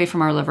carbs away from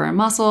our liver and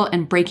muscle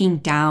and breaking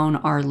down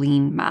our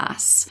lean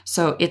mass.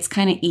 So it's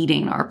kind of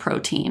eating our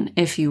protein,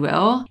 if you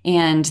will.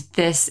 And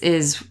this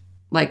is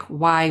like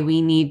why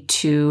we need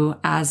to,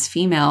 as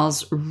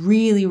females,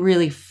 really,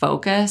 really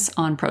focus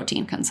on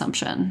protein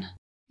consumption.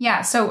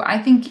 Yeah, so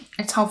I think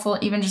it's helpful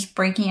even just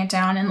breaking it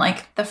down in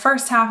like the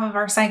first half of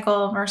our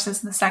cycle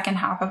versus the second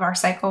half of our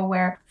cycle,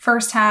 where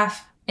first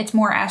half, it's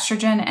more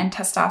estrogen and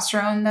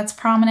testosterone that's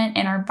prominent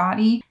in our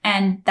body.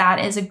 And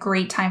that is a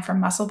great time for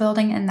muscle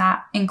building. And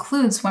that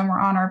includes when we're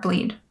on our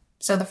bleed.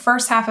 So the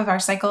first half of our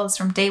cycle is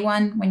from day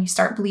 1, when you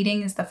start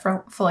bleeding, is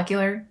the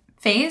follicular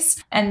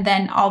phase, and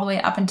then all the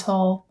way up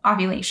until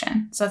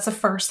ovulation. So that's the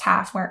first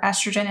half where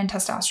estrogen and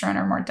testosterone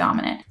are more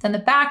dominant. Then the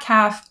back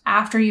half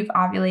after you've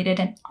ovulated,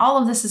 and all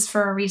of this is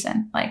for a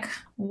reason. Like,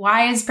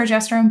 why is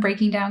progesterone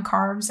breaking down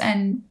carbs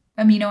and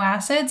amino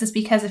acids? Is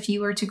because if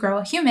you were to grow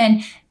a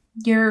human,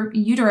 your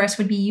uterus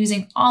would be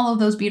using all of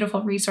those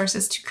beautiful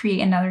resources to create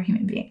another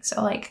human being.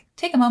 So like,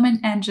 take a moment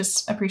and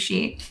just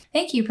appreciate.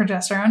 Thank you,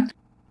 progesterone.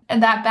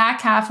 And that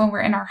back half, when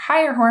we're in our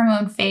higher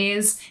hormone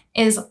phase,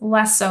 is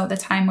less so the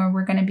time where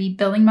we're going to be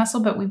building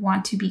muscle, but we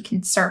want to be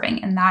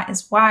conserving. And that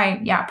is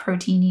why,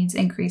 protein needs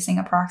increasing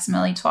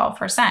approximately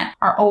 12%.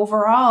 Our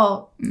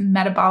overall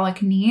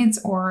metabolic needs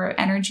or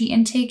energy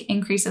intake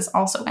increases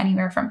also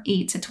anywhere from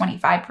 8 to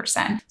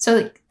 25%.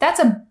 So that's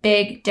a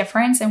big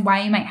difference, and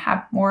why you might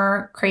have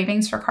more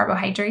cravings for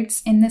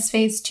carbohydrates in this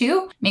phase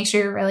too. Make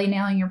sure you're really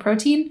nailing your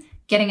protein,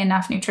 getting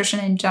enough nutrition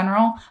in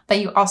general, but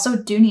you also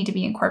do need to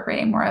be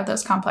incorporating more of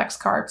those complex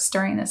carbs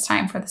during this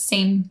time for the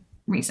same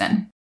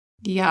reason.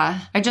 Yeah,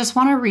 I just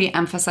want to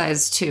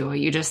re-emphasize too what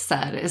you just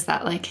said is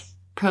that like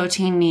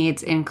protein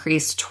needs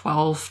increase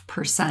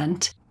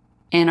 12%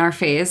 in our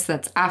phase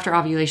that's after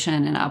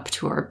ovulation and up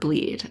to our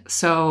bleed.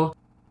 So,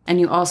 and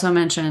you also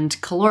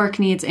mentioned caloric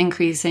needs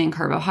increasing,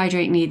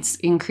 carbohydrate needs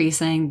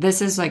increasing.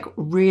 This is like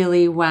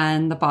really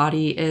when the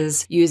body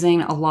is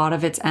using a lot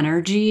of its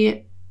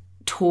energy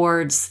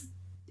towards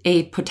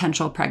a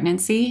potential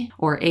pregnancy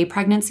or a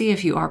pregnancy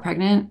if you are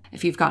pregnant,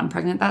 if you've gotten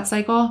pregnant that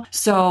cycle.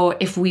 So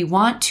if we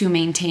want to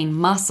maintain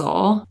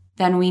muscle,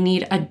 then we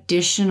need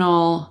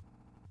additional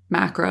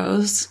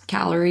macros,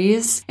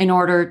 calories, in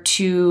order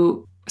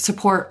to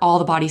support all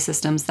the body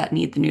systems that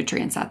need the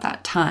nutrients at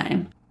that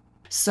time.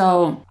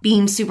 So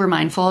being super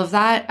mindful of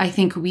that, I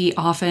think we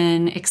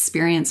often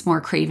experience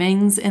more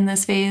cravings in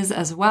this phase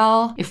as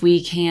well. If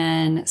we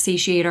can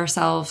satiate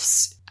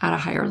ourselves at a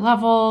higher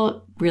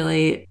level,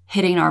 really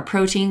hitting our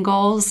protein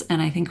goals,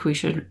 and I think we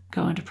should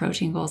go into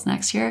protein goals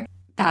next year,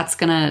 that's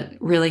going to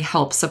really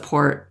help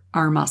support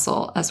our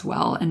muscle as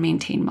well and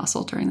maintain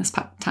muscle during this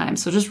time.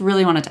 So just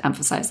really wanted to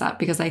emphasize that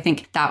because I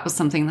think that was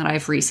something that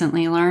I've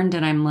recently learned,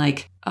 and I'm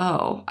like,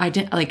 oh, I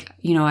didn't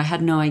I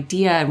had no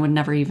idea. I would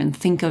never even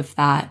think of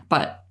that,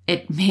 but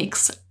it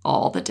makes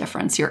all the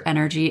difference. Your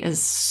energy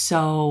is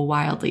so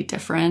wildly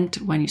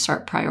different when you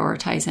start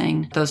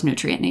prioritizing those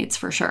nutrient needs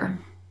for sure.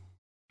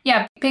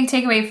 Yeah, big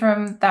takeaway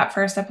from that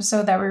first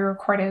episode that we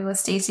recorded with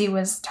Stacy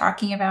was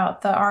talking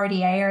about the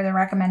RDA, or the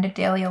recommended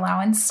daily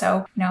allowance.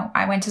 So,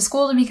 I went to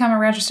school to become a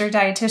registered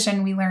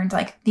dietitian. We learned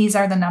like these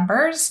are the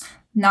numbers,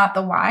 not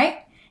the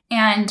why.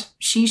 And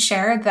she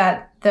shared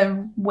that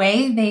the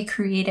way they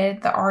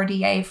created the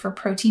RDA for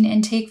protein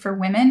intake for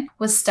women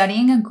was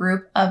studying a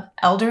group of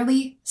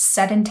elderly,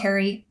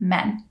 sedentary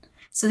men.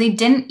 So they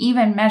didn't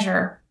even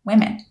measure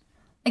women.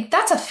 Like,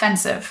 that's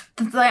offensive.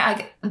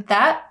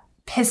 That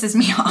pisses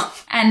me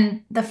off.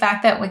 And the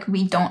fact that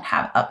we don't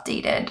have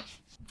updated,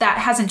 that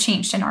hasn't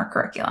changed in our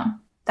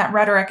curriculum. That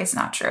rhetoric is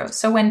not true.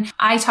 So when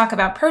I talk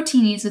about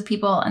protein needs with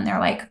people and they're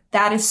like,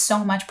 that is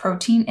so much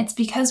protein, it's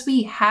because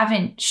we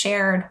haven't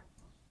shared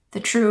the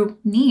true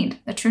need,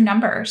 the true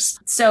numbers.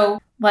 So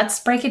let's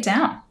break it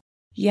down.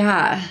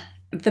 Yeah.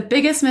 The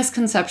biggest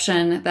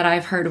misconception that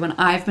I've heard when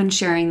I've been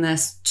sharing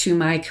this to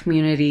my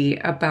community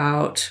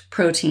about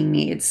protein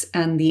needs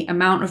and the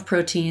amount of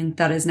protein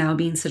that is now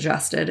being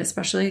suggested,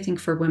 especially I think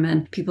for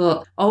women,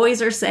 people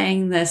always are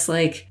saying this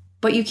like,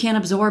 but you can't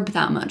absorb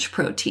that much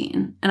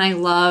protein. And I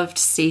loved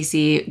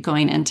Stacy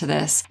going into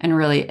this and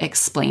really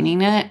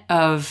explaining it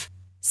of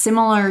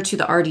similar to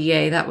the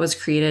RDA that was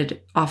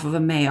created off of a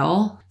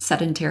male,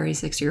 sedentary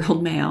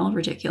 6-year-old male,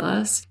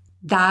 ridiculous.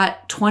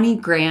 That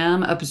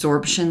 20-gram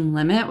absorption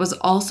limit was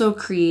also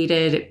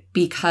created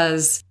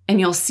because, and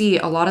you'll see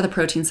a lot of the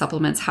protein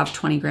supplements have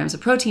 20 grams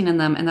of protein in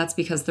them, and that's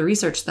because the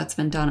research that's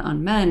been done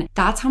on men,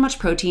 that's how much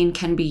protein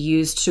can be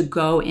used to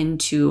go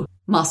into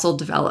muscle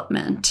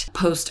development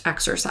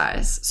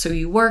post-exercise. So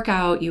you work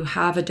out, you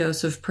have a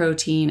dose of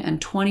protein,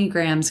 and 20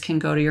 grams can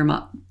go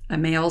to a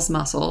male's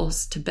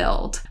muscles to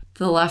build.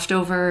 The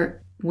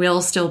leftover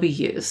will still be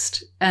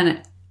used.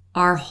 And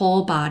our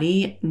whole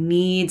body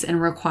needs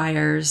and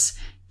requires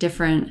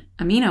different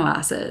amino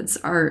acids.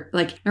 Our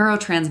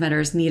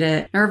neurotransmitters need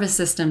it, nervous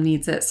system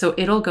needs it. So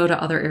it'll go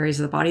to other areas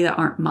of the body that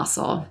aren't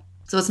muscle.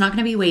 So it's not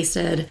going to be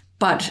wasted,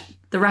 but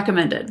the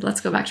recommended, let's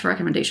go back to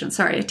recommendations.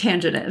 Sorry, I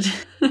tangented.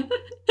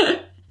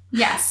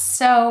 Yes.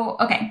 So,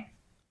 okay.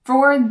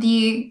 For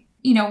the,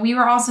 we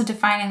were also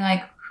defining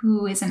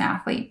who is an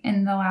athlete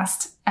in the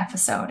last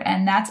episode,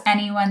 and that's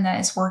anyone that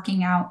is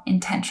working out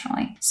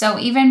intentionally. So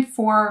even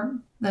for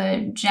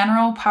the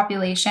general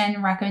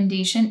population,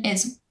 recommendation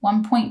is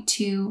 1.2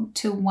 to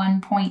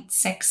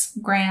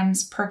 1.6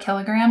 grams per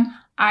kilogram.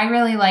 I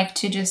really like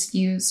to just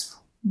use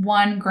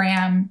 1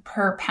 gram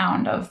per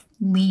pound of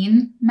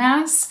lean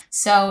mass.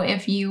 So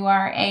if you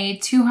are a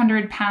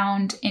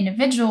 200-pound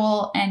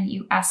individual and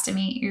you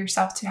estimate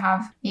yourself to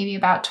have maybe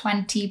about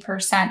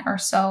 20% or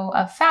so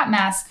of fat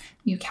mass,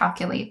 you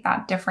calculate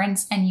that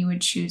difference and you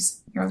would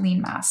choose your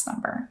lean mass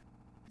number.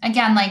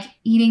 again, like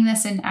eating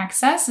this in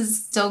excess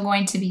is still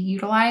going to be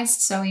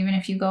utilized. So even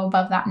if you go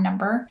above that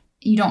number,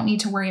 you don't need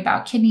to worry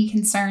about kidney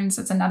concerns.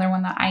 It's another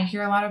one that I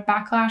hear a lot of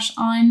backlash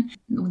on.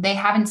 They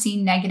haven't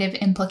seen negative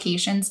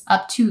implications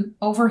up to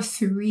over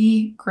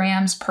 3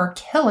 grams per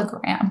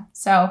kilogram.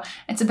 So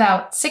it's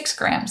about 6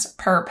 grams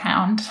per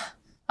pound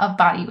of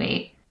body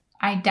weight.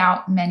 I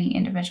doubt many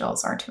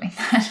individuals are doing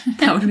that.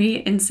 That would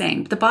be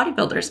insane. The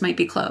bodybuilders might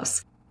be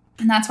close.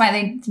 And that's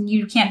why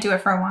you can't do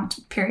it for a long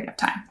period of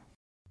time.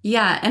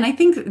 Yeah. And I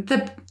think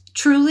the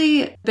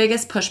truly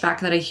biggest pushback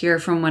that I hear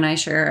from when I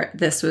share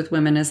this with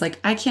women is like,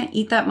 I can't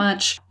eat that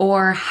much,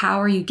 or how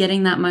are you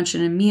getting that much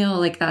in a meal?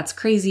 Like, that's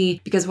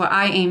crazy. Because what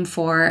I aim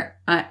for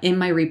in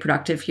my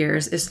reproductive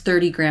years is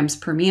 30 grams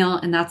per meal.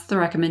 And that's the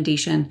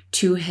recommendation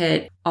to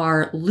hit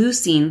our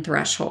leucine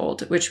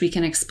threshold, which we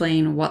can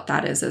explain what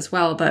that is as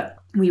well. But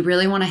we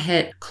really want to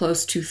hit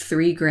close to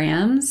 3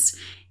 grams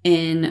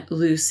in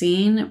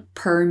leucine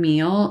per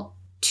meal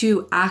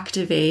to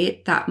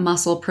activate that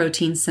muscle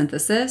protein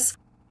synthesis,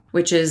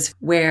 which is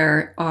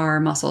where our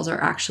muscles are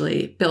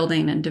actually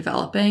building and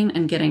developing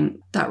and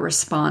getting that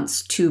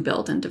response to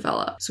build and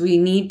develop. So we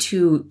need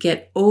to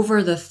get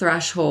over the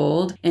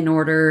threshold in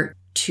order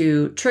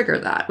to trigger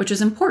that, which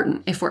is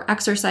important. If we're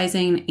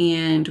exercising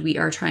and we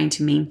are trying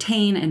to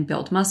maintain and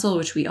build muscle,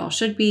 which we all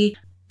should be,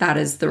 that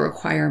is the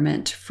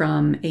requirement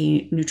from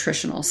a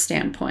nutritional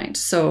standpoint.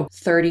 So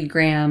 30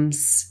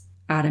 grams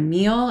at a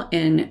meal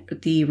in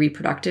the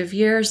reproductive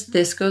years.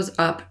 This goes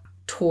up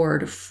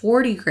toward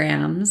 40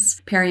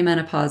 grams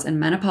perimenopause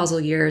and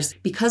menopausal years.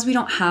 Because we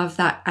don't have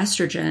that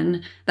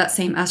estrogen, that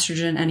same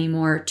estrogen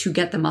anymore to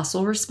get the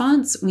muscle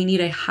response, we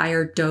need a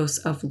higher dose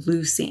of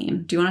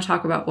leucine. Do you want to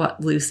talk about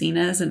what leucine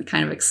is and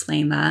kind of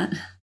explain that?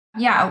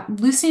 Yeah,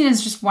 leucine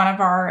is just one of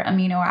our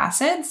amino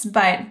acids,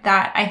 but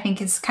that I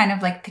think is kind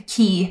of like the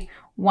key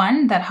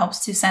one that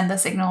helps to send the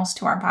signals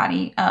to our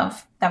body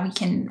of that we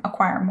can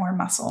acquire more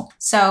muscle.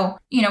 So,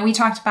 we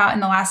talked about in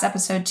the last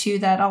episode too,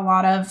 that a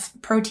lot of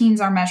proteins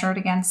are measured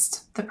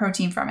against the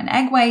protein from an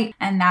egg white,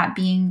 and that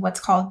being what's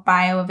called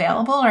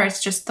bioavailable, or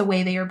it's just the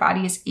way that your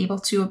body is able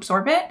to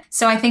absorb it.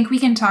 So I think we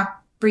can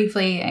talk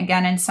briefly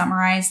again and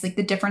summarize like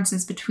the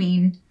differences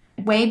between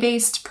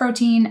whey-based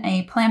protein,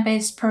 a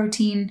plant-based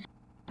protein,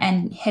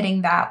 and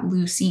hitting that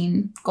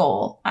leucine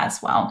goal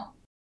as well.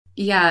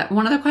 Yeah,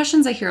 one of the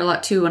questions I hear a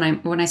lot too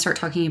when I start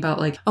talking about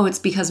like, oh, it's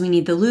because we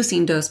need the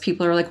leucine dose,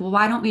 people are like, well,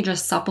 why don't we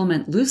just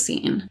supplement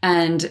leucine?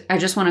 And I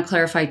just want to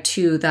clarify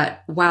too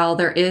that while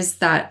there is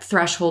that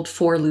threshold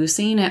for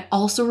leucine, it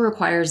also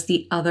requires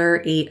the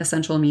other 8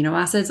 essential amino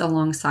acids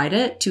alongside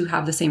it to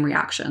have the same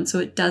reaction. So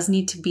it does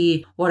need to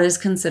be what is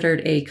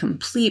considered a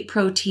complete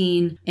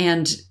protein,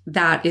 and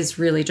that is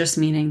really just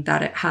meaning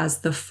that it has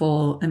the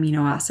full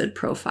amino acid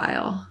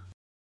profile.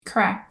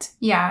 Correct.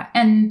 Yeah.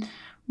 And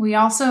we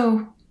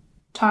also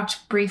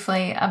talked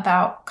briefly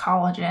about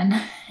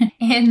collagen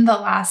in the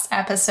last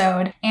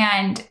episode,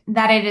 and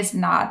that it is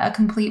not a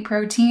complete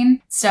protein.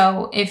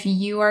 So if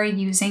you are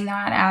using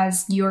that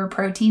as your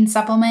protein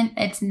supplement,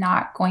 it's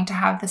not going to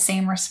have the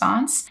same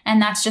response.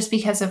 And that's just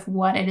because of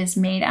what it is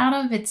made out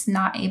of. It's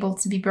not able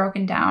to be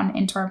broken down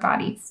into our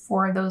body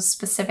for those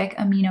specific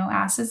amino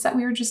acids that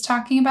we were just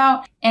talking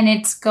about. And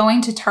it's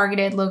going to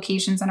targeted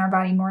locations in our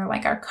body more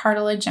like our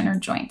cartilage and our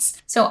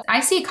joints. So I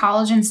see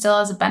collagen still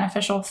as a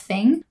beneficial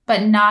thing,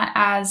 but not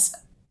as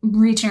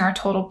reaching our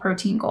total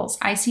protein goals.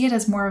 I see it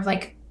as more of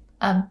like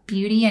a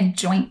beauty and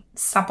joint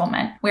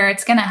supplement where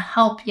it's going to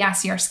help,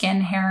 yes, your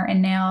skin, hair,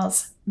 and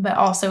nails, but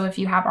also if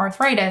you have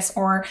arthritis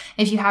or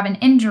if you have an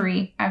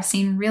injury. I've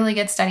seen really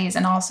good studies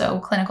and also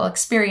clinical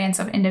experience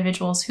of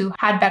individuals who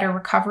had better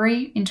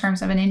recovery in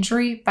terms of an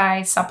injury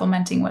by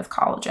supplementing with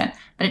collagen,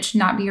 but it should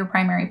not be your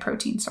primary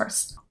protein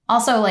source.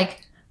 Also,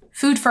 like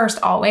food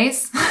first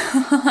always,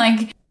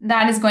 like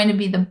that is going to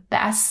be the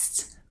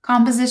best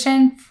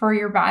composition for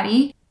your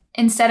body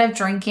instead of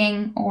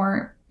drinking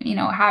or,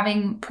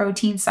 having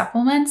protein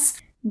supplements.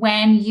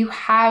 When you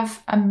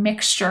have a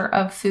mixture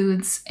of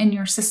foods in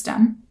your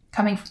system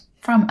coming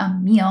from a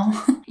meal,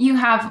 you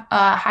have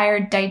a higher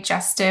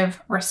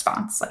digestive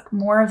response, like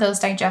more of those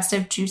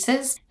digestive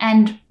juices,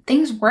 and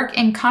things work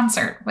in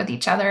concert with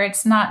each other.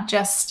 It's not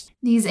just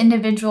these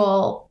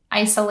individual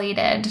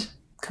isolated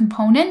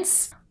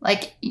components.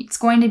 Like it's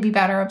going to be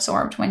better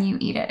absorbed when you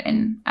eat it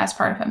as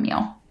part of a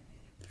meal.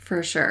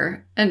 For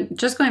sure. And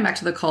just going back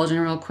to the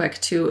collagen real quick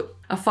to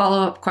a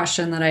follow-up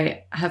question that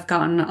I have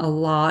gotten a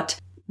lot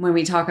when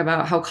we talk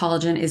about how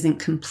collagen isn't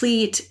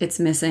complete,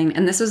 it's missing.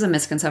 And this was a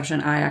misconception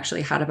I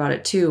actually had about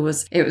it too,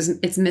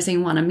 it's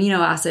missing one amino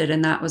acid.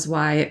 And that was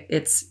why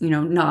it's,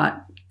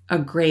 not a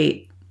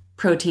great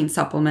protein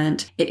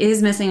supplement. It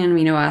is missing an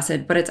amino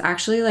acid, but it's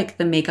actually like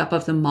the makeup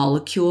of the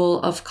molecule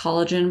of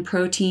collagen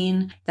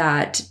protein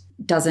that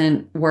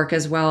doesn't work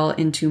as well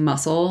into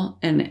muscle,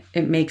 and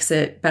it makes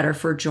it better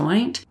for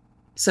joint.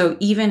 So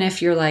even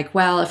if you're like,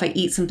 well, if I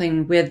eat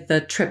something with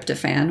the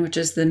tryptophan, which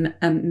is the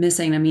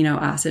missing amino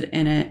acid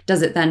in it,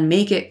 does it then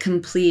make it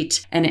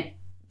complete? And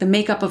the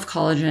makeup of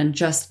collagen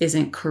just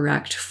isn't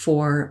correct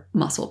for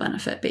muscle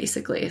benefit,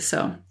 basically.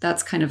 So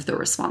that's kind of the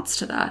response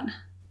to that.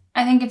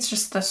 I think it's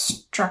just the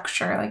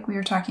structure, like we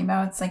were talking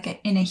about. It's like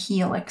in a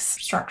helix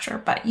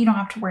structure, but you don't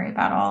have to worry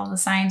about all of the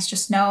science.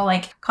 Just know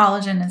like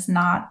collagen is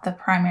not the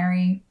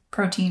primary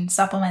protein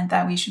supplement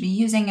that we should be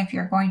using. If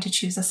you're going to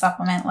choose a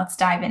supplement, let's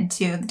dive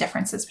into the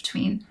differences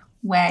between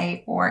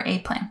whey or a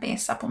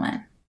plant-based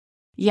supplement.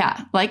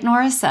 Yeah, like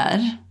Nora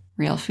said,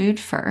 real food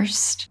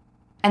first.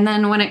 And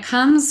then when it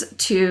comes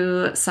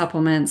to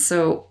supplements,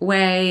 so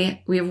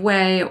whey, we have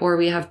whey or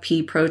we have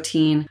pea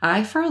protein.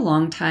 I, for a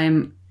long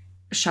time,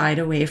 shied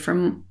away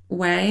from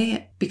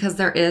whey because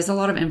there is a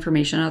lot of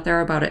information out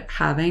there about it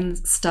having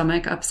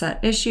stomach upset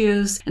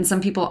issues. And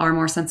some people are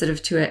more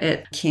sensitive to it.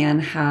 It can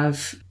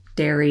have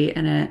dairy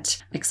in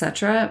it,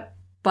 etc.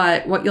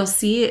 But what you'll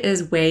see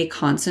is whey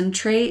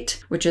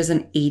concentrate, which is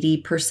an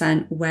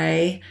 80%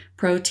 whey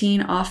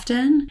protein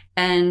often.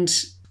 And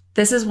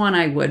this is one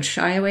I would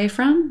shy away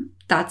from.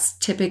 That's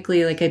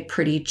typically like a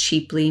pretty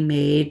cheaply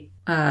made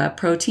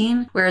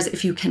protein. Whereas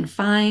if you can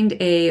find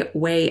a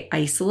whey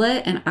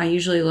isolate, and I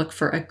usually look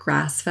for a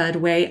grass-fed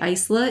whey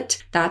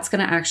isolate, that's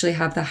going to actually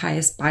have the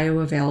highest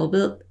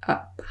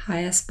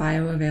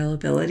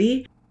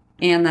bioavailability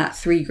and that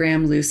 3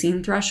 gram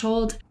leucine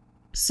threshold.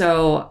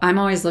 So I'm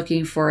always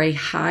looking for a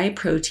high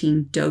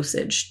protein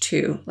dosage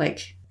too.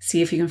 Like,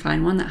 see if you can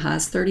find one that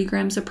has 30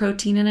 grams of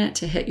protein in it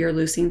to hit your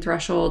leucine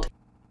threshold.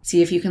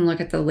 See if you can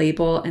look at the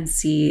label and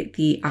see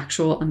the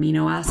actual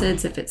amino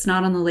acids. If it's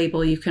not on the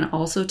label, you can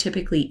also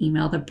typically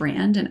email the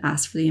brand and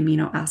ask for the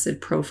amino acid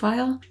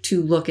profile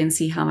to look and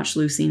see how much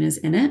leucine is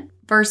in it.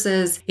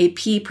 Versus a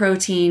pea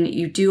protein,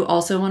 you do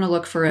also want to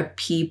look for a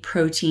pea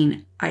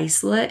protein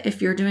isolate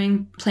if you're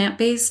doing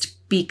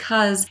plant-based,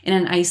 because in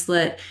an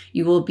isolate,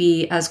 you will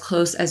be as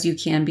close as you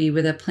can be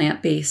with a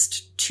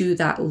plant-based to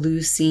that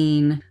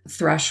leucine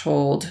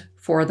threshold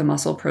for the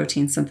muscle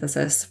protein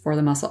synthesis, for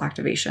the muscle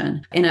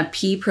activation. In a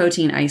pea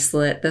protein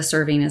isolate, the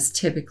serving is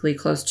typically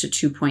close to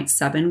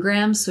 2.7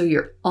 grams, so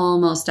you're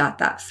almost at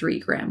that 3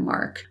 gram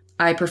mark.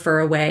 I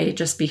prefer a whey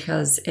just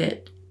because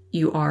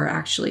you are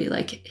actually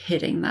like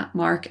hitting that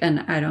mark,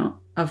 and I don't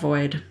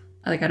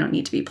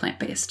need to be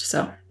plant-based,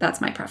 so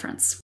that's my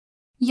preference.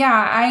 Yeah,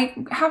 I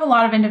have a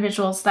lot of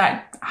individuals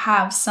that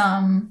have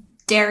some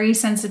dairy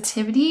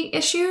sensitivity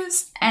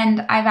issues,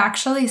 and I've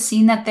actually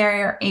seen that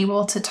they're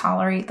able to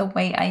tolerate the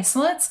whey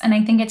isolates, and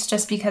I think it's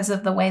just because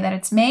of the way that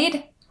it's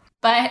made.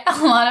 But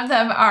a lot of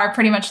them are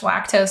pretty much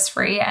lactose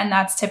free, and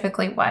that's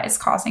typically what is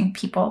causing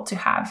people to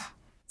have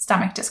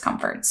stomach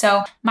discomfort.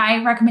 So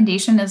my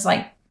recommendation is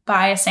like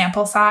buy a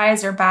sample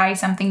size or buy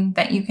something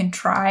that you can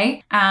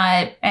try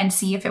and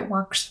see if it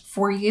works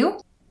for you.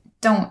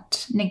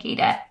 Don't negate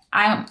it.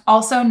 I'm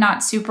also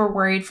not super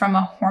worried from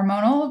a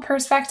hormonal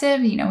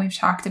perspective. You know, we've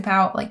talked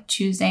about like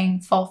choosing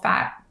full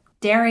fat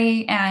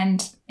dairy,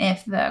 and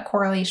if the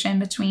correlation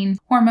between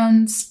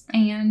hormones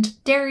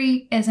and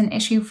dairy is an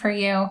issue for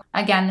you.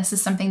 Again, this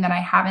is something that I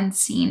haven't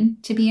seen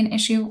to be an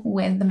issue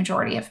with the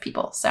majority of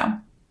people. So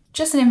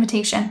just an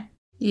invitation.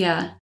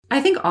 Yeah. I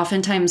think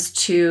oftentimes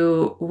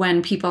too,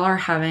 when people are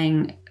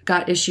having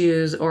gut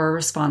issues or a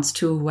response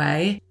to a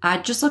whey, I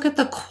just look at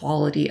the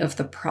quality of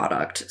the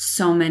product.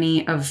 So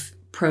many of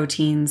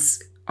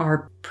proteins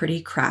are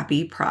pretty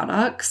crappy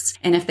products.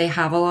 And if they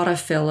have a lot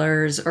of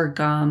fillers or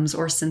gums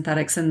or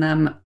synthetics in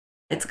them,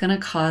 it's going to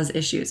cause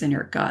issues in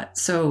your gut.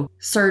 So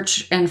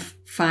search and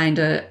find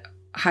a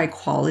high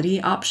quality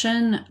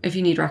option. If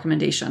you need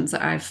recommendations,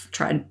 I've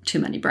tried too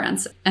many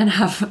brands and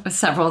have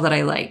several that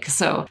I like.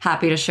 So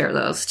happy to share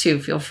those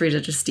too. Feel free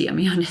to just DM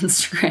me on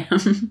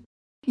Instagram.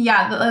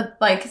 Yeah,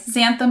 like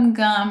xanthan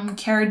gum,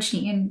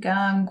 carrageenan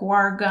gum,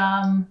 guar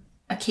gum,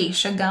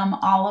 acacia gum,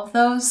 all of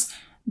those,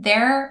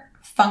 their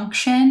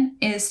function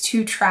is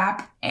to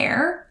trap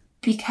air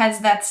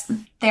because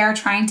they're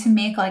trying to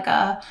make like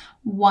a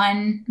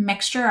one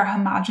mixture, a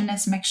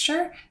homogeneous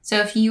mixture. So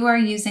if you are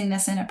using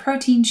this in a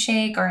protein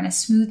shake or in a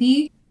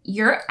smoothie,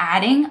 you're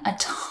adding a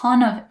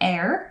ton of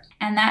air,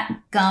 and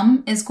that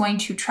gum is going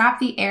to trap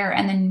the air.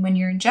 And then when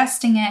you're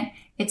ingesting it,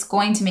 it's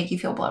going to make you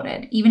feel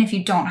bloated, even if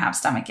you don't have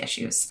stomach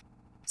issues.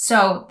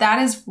 So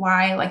that is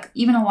why, like,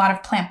 even a lot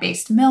of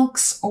plant-based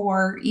milks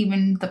or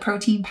even the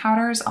protein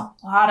powders, a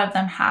lot of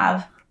them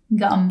have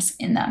gums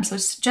in them. So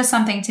it's just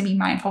something to be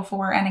mindful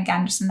for. And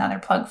again, just another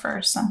plug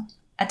for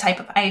a type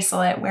of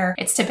isolate where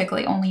it's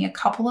typically only a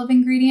couple of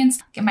ingredients.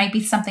 It might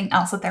be something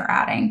else that they're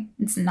adding.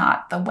 It's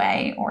not the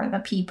whey or the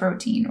pea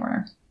protein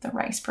or the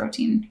rice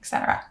protein,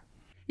 etc.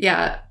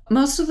 Yeah,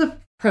 most of the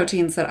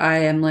proteins that I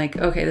am like,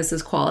 okay, this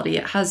is quality,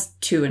 it has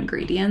 2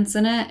 ingredients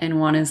in it.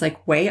 And one is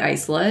like whey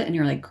isolate, and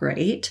you're like,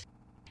 great.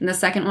 And the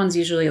second one's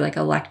usually like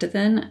a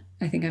lecithin.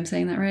 I think I'm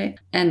saying that right.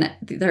 And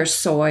there's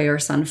soy or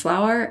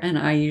sunflower, and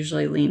I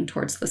usually lean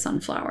towards the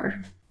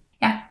sunflower.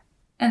 Yeah,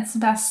 it's the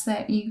best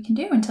that you can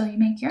do until you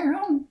make your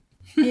own.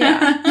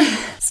 Yeah.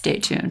 Stay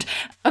tuned.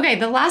 Okay,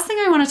 the last thing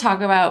I want to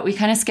talk about, we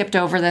kind of skipped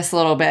over this a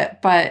little bit,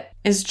 but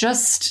is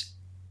just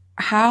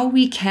how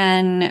we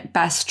can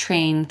best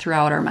train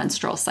throughout our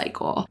menstrual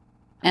cycle.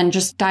 and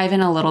just dive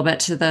in a little bit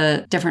to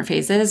the different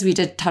phases. We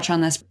did touch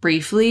on this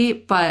briefly,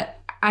 but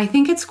I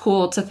think it's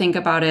cool to think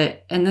about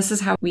it. And this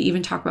is how we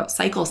even talk about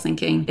cycle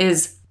syncing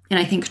is, and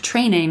I think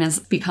training has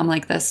become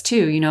like this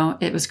too. You know,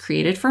 it was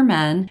created for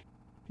men.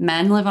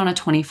 Men live on a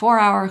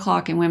 24-hour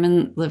clock and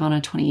women live on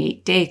a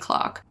 28-day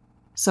clock.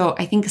 So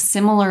I think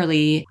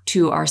similarly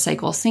to our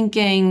cycle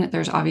syncing,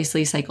 there's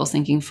obviously cycle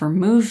syncing for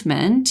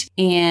movement,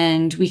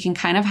 and we can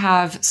kind of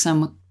have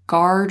some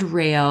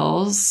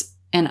guardrails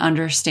and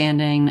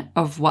understanding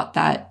of what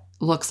that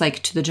looks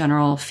like to the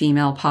general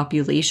female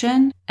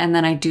population. And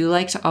then I do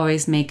like to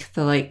always make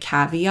the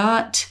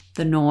caveat,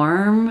 the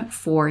norm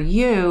for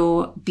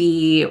you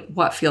be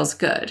what feels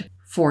good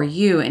for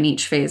you in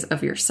each phase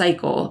of your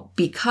cycle,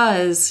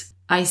 because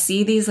I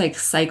see these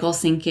cycle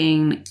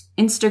syncing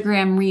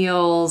Instagram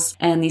reels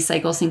and these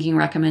cycle syncing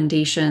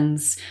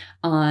recommendations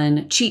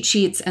on cheat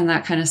sheets and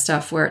that kind of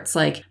stuff where it's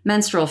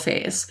menstrual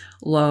phase,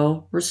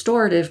 low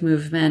restorative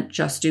movement,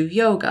 just do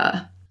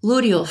yoga.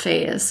 Luteal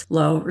phase,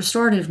 low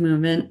restorative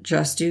movement,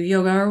 just do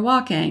yoga or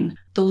walking.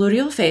 The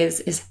luteal phase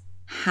is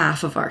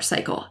half of our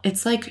cycle.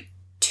 It's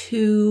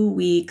 2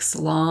 weeks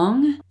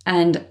long.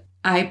 And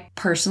I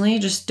personally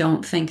just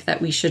don't think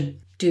that we should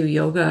do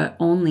yoga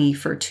only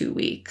for 2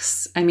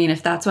 weeks. I mean,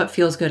 if that's what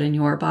feels good in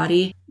your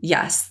body,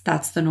 yes,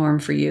 that's the norm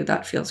for you.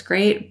 That feels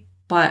great.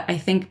 But I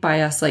think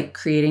by us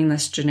creating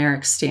this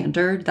generic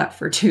standard that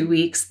for 2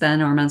 weeks,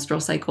 then our menstrual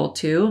cycle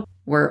too,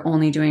 we're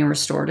only doing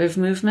restorative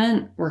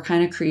movement, we're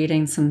kind of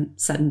creating some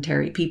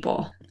sedentary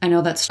people. I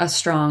know that's a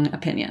strong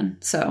opinion,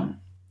 so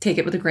take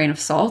it with a grain of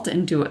salt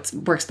and do what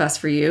works best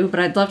for you. But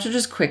I'd love to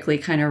just quickly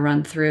kind of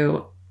run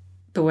through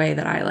the way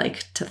that I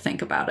like to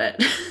think about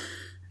it.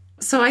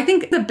 So I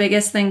think the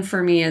biggest thing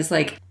for me is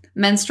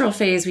menstrual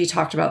phase, we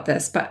talked about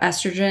this, but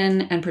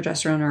estrogen and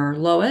progesterone are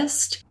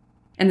lowest.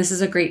 And this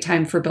is a great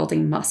time for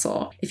building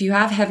muscle. If you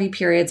have heavy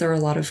periods or a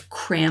lot of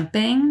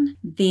cramping,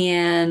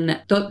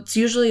 then it's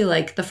usually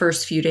the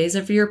first few days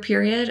of your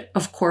period.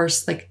 Of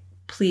course,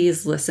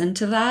 please listen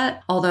to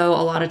that. Although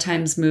a lot of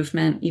times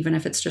movement, even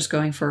if it's just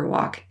going for a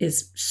walk,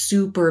 is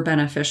super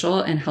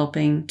beneficial in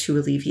helping to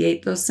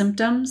alleviate those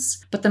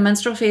symptoms. But the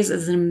menstrual phase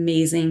is an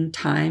amazing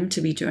time to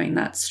be doing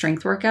that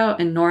strength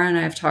workout. And Nora and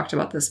I have talked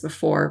about this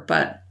before,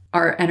 but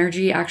our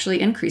energy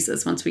actually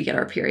increases once we get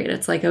our period.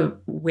 It's like a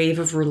wave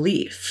of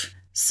relief.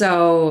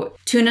 So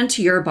tune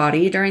into your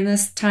body during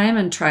this time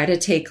and try to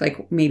take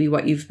maybe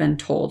what you've been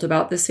told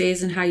about this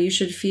phase and how you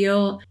should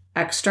feel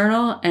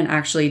external and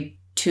actually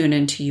tune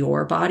into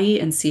your body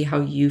and see how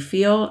you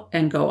feel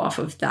and go off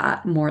of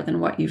that more than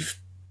what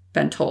you've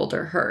been told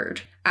or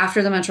heard.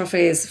 After the menstrual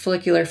phase,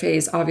 follicular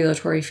phase,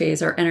 ovulatory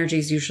phase, our energy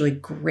is usually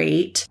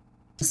great.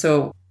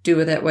 So do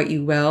with it what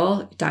you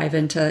will. Dive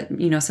into,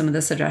 some of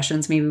the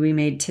suggestions maybe we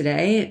made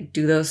today.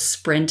 Do those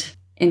sprint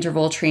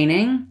interval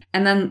training.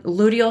 And then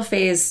luteal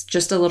phase,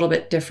 just a little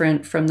bit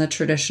different from the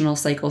traditional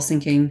cycle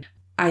syncing.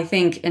 I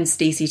think, and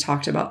Stacy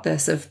talked about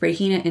this, of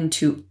breaking it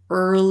into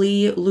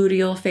early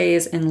luteal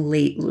phase and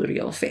late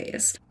luteal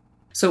phase.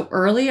 So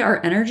early, our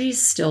energy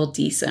is still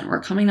decent. We're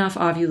coming off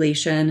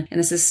ovulation, and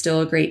this is still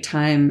a great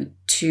time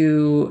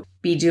to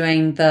be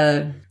doing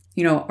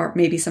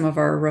maybe some of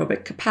our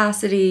aerobic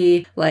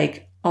capacity,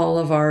 all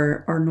of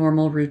our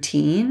normal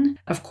routine.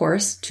 Of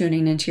course,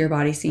 tuning into your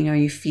body, seeing how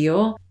you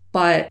feel.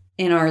 But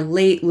in our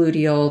late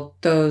luteal,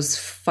 those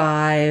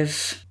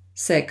 5,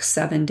 6,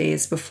 7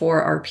 days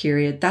before our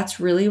period, that's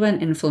really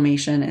when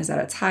inflammation is at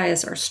its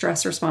highest, our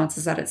stress response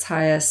is at its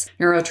highest,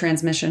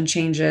 neurotransmission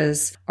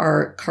changes,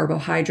 our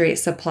carbohydrate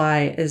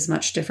supply is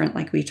much different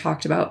like we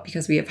talked about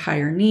because we have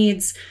higher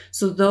needs.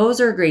 So those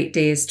are great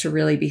days to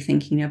really be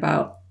thinking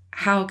about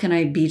how can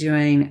I be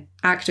doing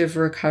active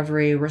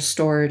recovery,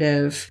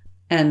 restorative,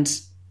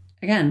 and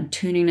again,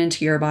 tuning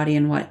into your body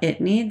and what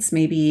it needs.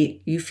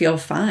 Maybe you feel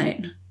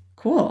fine.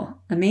 Cool.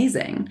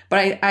 Amazing.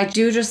 But I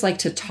do just like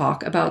to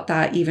talk about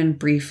that even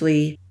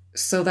briefly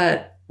so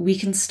that we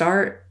can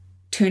start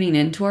tuning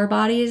into our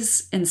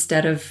bodies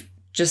instead of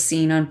just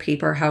seeing on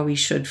paper how we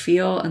should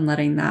feel and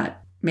letting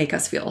that make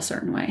us feel a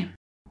certain way.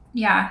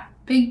 Yeah.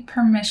 Big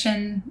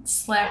permission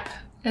slip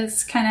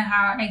is kind of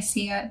how I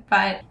see it.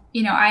 But,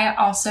 I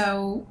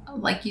also,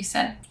 like you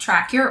said,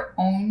 track your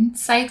own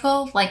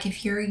cycle.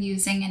 If you're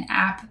using an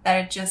app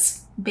that it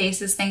just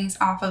bases things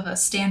off of a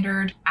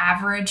standard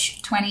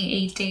average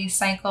 28-day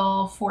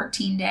cycle,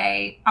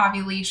 14-day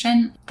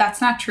ovulation,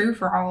 that's not true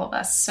for all of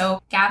us.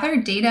 So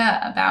gather data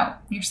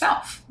about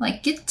yourself,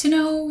 get to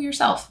know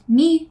yourself.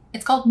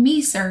 It's called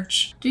me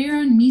search. Do your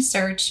own me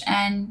search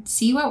and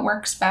see what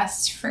works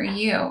best for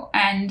you.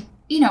 And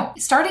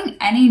starting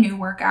any new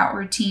workout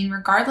routine,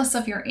 regardless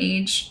of your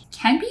age,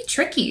 can be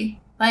tricky.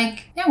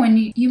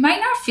 When you might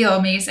not feel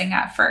amazing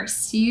at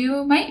first,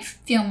 you might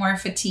feel more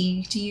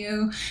fatigued,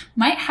 you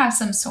might have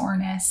some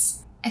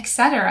soreness,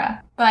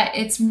 etc. But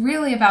it's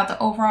really about the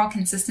overall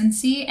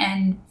consistency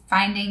and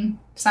finding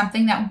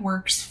something that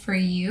works for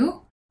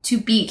you to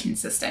be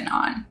consistent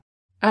on.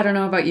 I don't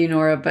know about you,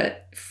 Nora,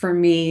 but for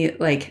me,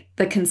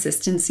 the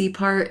consistency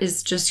part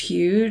is just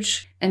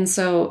huge. And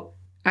so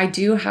I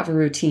do have a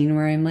routine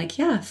where I'm like,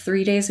 yeah,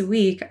 3 days a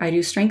week, I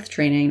do strength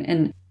training.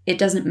 And it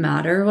doesn't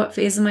matter what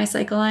phase of my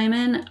cycle I'm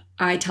in.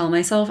 I tell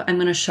myself I'm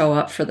going to show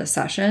up for the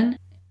session,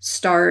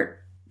 start,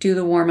 do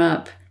the warm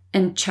up,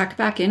 and check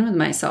back in with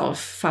myself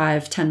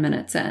 5-10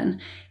 minutes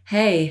in.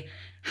 Hey,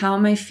 how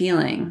am I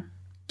feeling?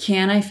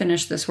 Can I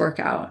finish this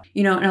workout?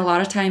 And a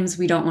lot of times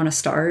we don't want to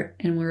start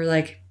and we're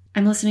like,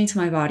 I'm listening to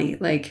my body,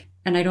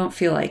 and I don't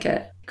feel like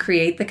it.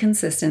 Create the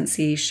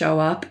consistency, show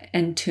up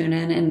and tune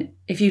in. And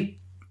if you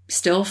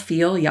still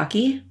feel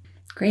yucky,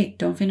 great.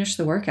 Don't finish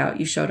the workout.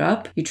 You showed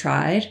up, you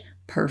tried,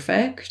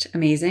 perfect,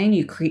 amazing.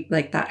 You create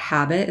that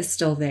habit is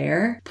still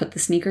there. Put the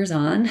sneakers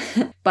on.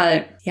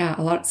 But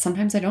yeah,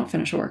 sometimes I don't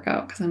finish a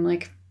workout because I'm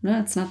like, no,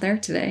 it's not there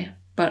today,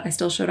 but I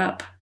still showed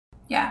up.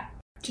 Yeah.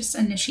 Just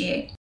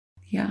initiate.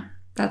 Yeah.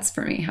 That's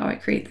for me how I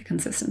create the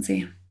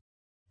consistency.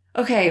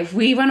 Okay.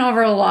 We went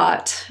over a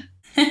lot.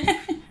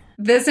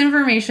 This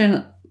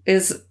information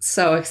is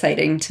so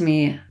exciting to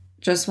me.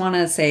 Just want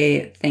to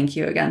say thank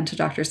you again to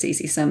Dr.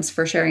 Stacy Sims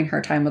for sharing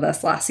her time with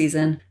us last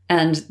season.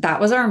 And that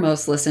was our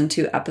most listened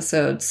to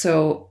episode.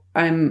 So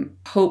I'm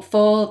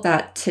hopeful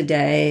that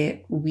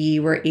today we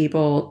were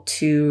able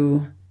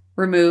to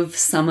remove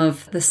some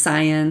of the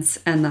science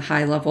and the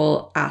high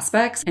level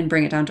aspects and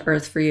bring it down to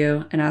earth for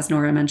you. And as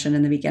Nora mentioned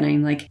in the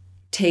beginning,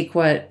 take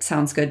what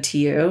sounds good to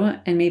you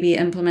and maybe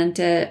implement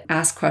it,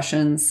 ask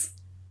questions.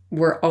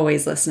 We're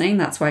always listening.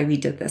 That's why we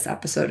did this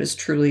episode, is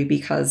truly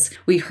because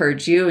we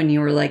heard you and you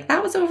were like,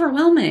 that was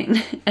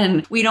overwhelming.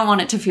 And we don't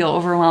want it to feel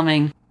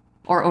overwhelming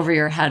or over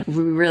your head.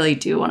 We really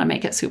do want to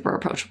make it super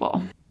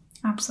approachable.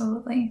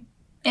 Absolutely.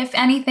 If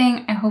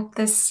anything, I hope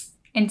this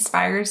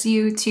inspires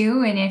you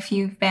too. And if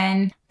you've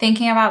been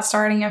thinking about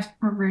starting a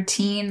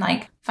routine,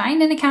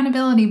 find an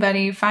accountability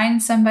buddy,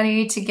 find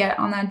somebody to get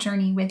on that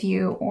journey with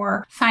you,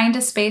 or find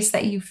a space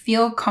that you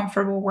feel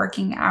comfortable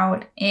working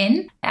out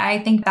in. I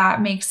think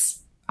that makes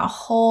a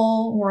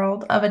whole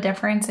world of a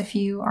difference if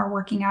you are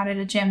working out at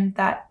a gym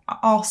that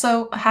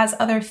also has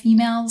other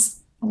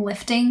females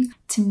lifting.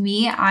 To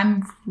me,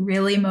 I'm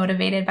really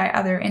motivated by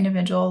other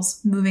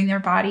individuals moving their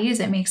bodies.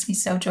 It makes me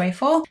so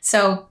joyful.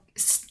 So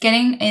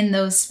getting in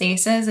those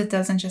spaces, it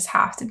doesn't just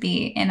have to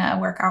be in a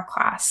workout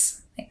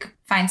class.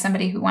 Find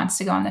somebody who wants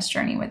to go on this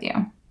journey with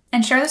you.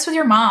 And share this with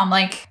your mom.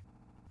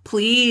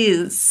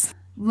 Please.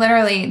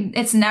 Literally,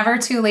 it's never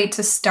too late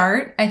to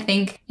start. I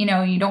think, you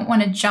don't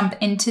want to jump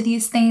into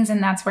these things.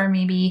 And that's where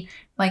maybe,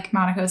 like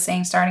Monica was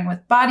saying, starting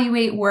with body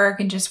weight work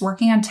and just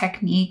working on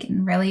technique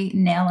and really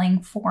nailing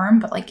form.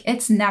 But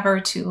it's never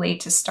too late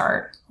to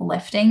start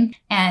lifting,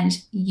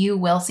 and you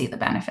will see the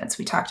benefits.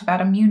 We talked about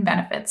immune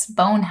benefits,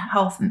 bone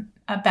health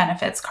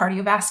benefits,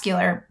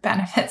 cardiovascular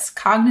benefits,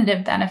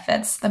 cognitive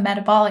benefits, the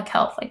metabolic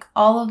health,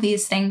 all of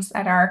these things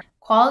that are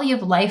quality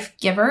of life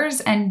givers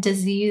and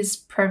disease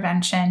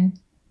prevention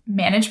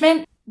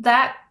management.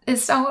 That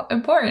is so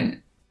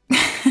important.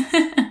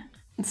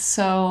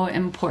 So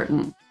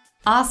important.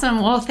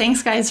 Awesome. Well,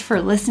 thanks guys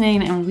for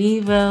listening, and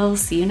we will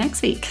see you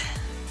next week.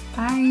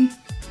 Bye.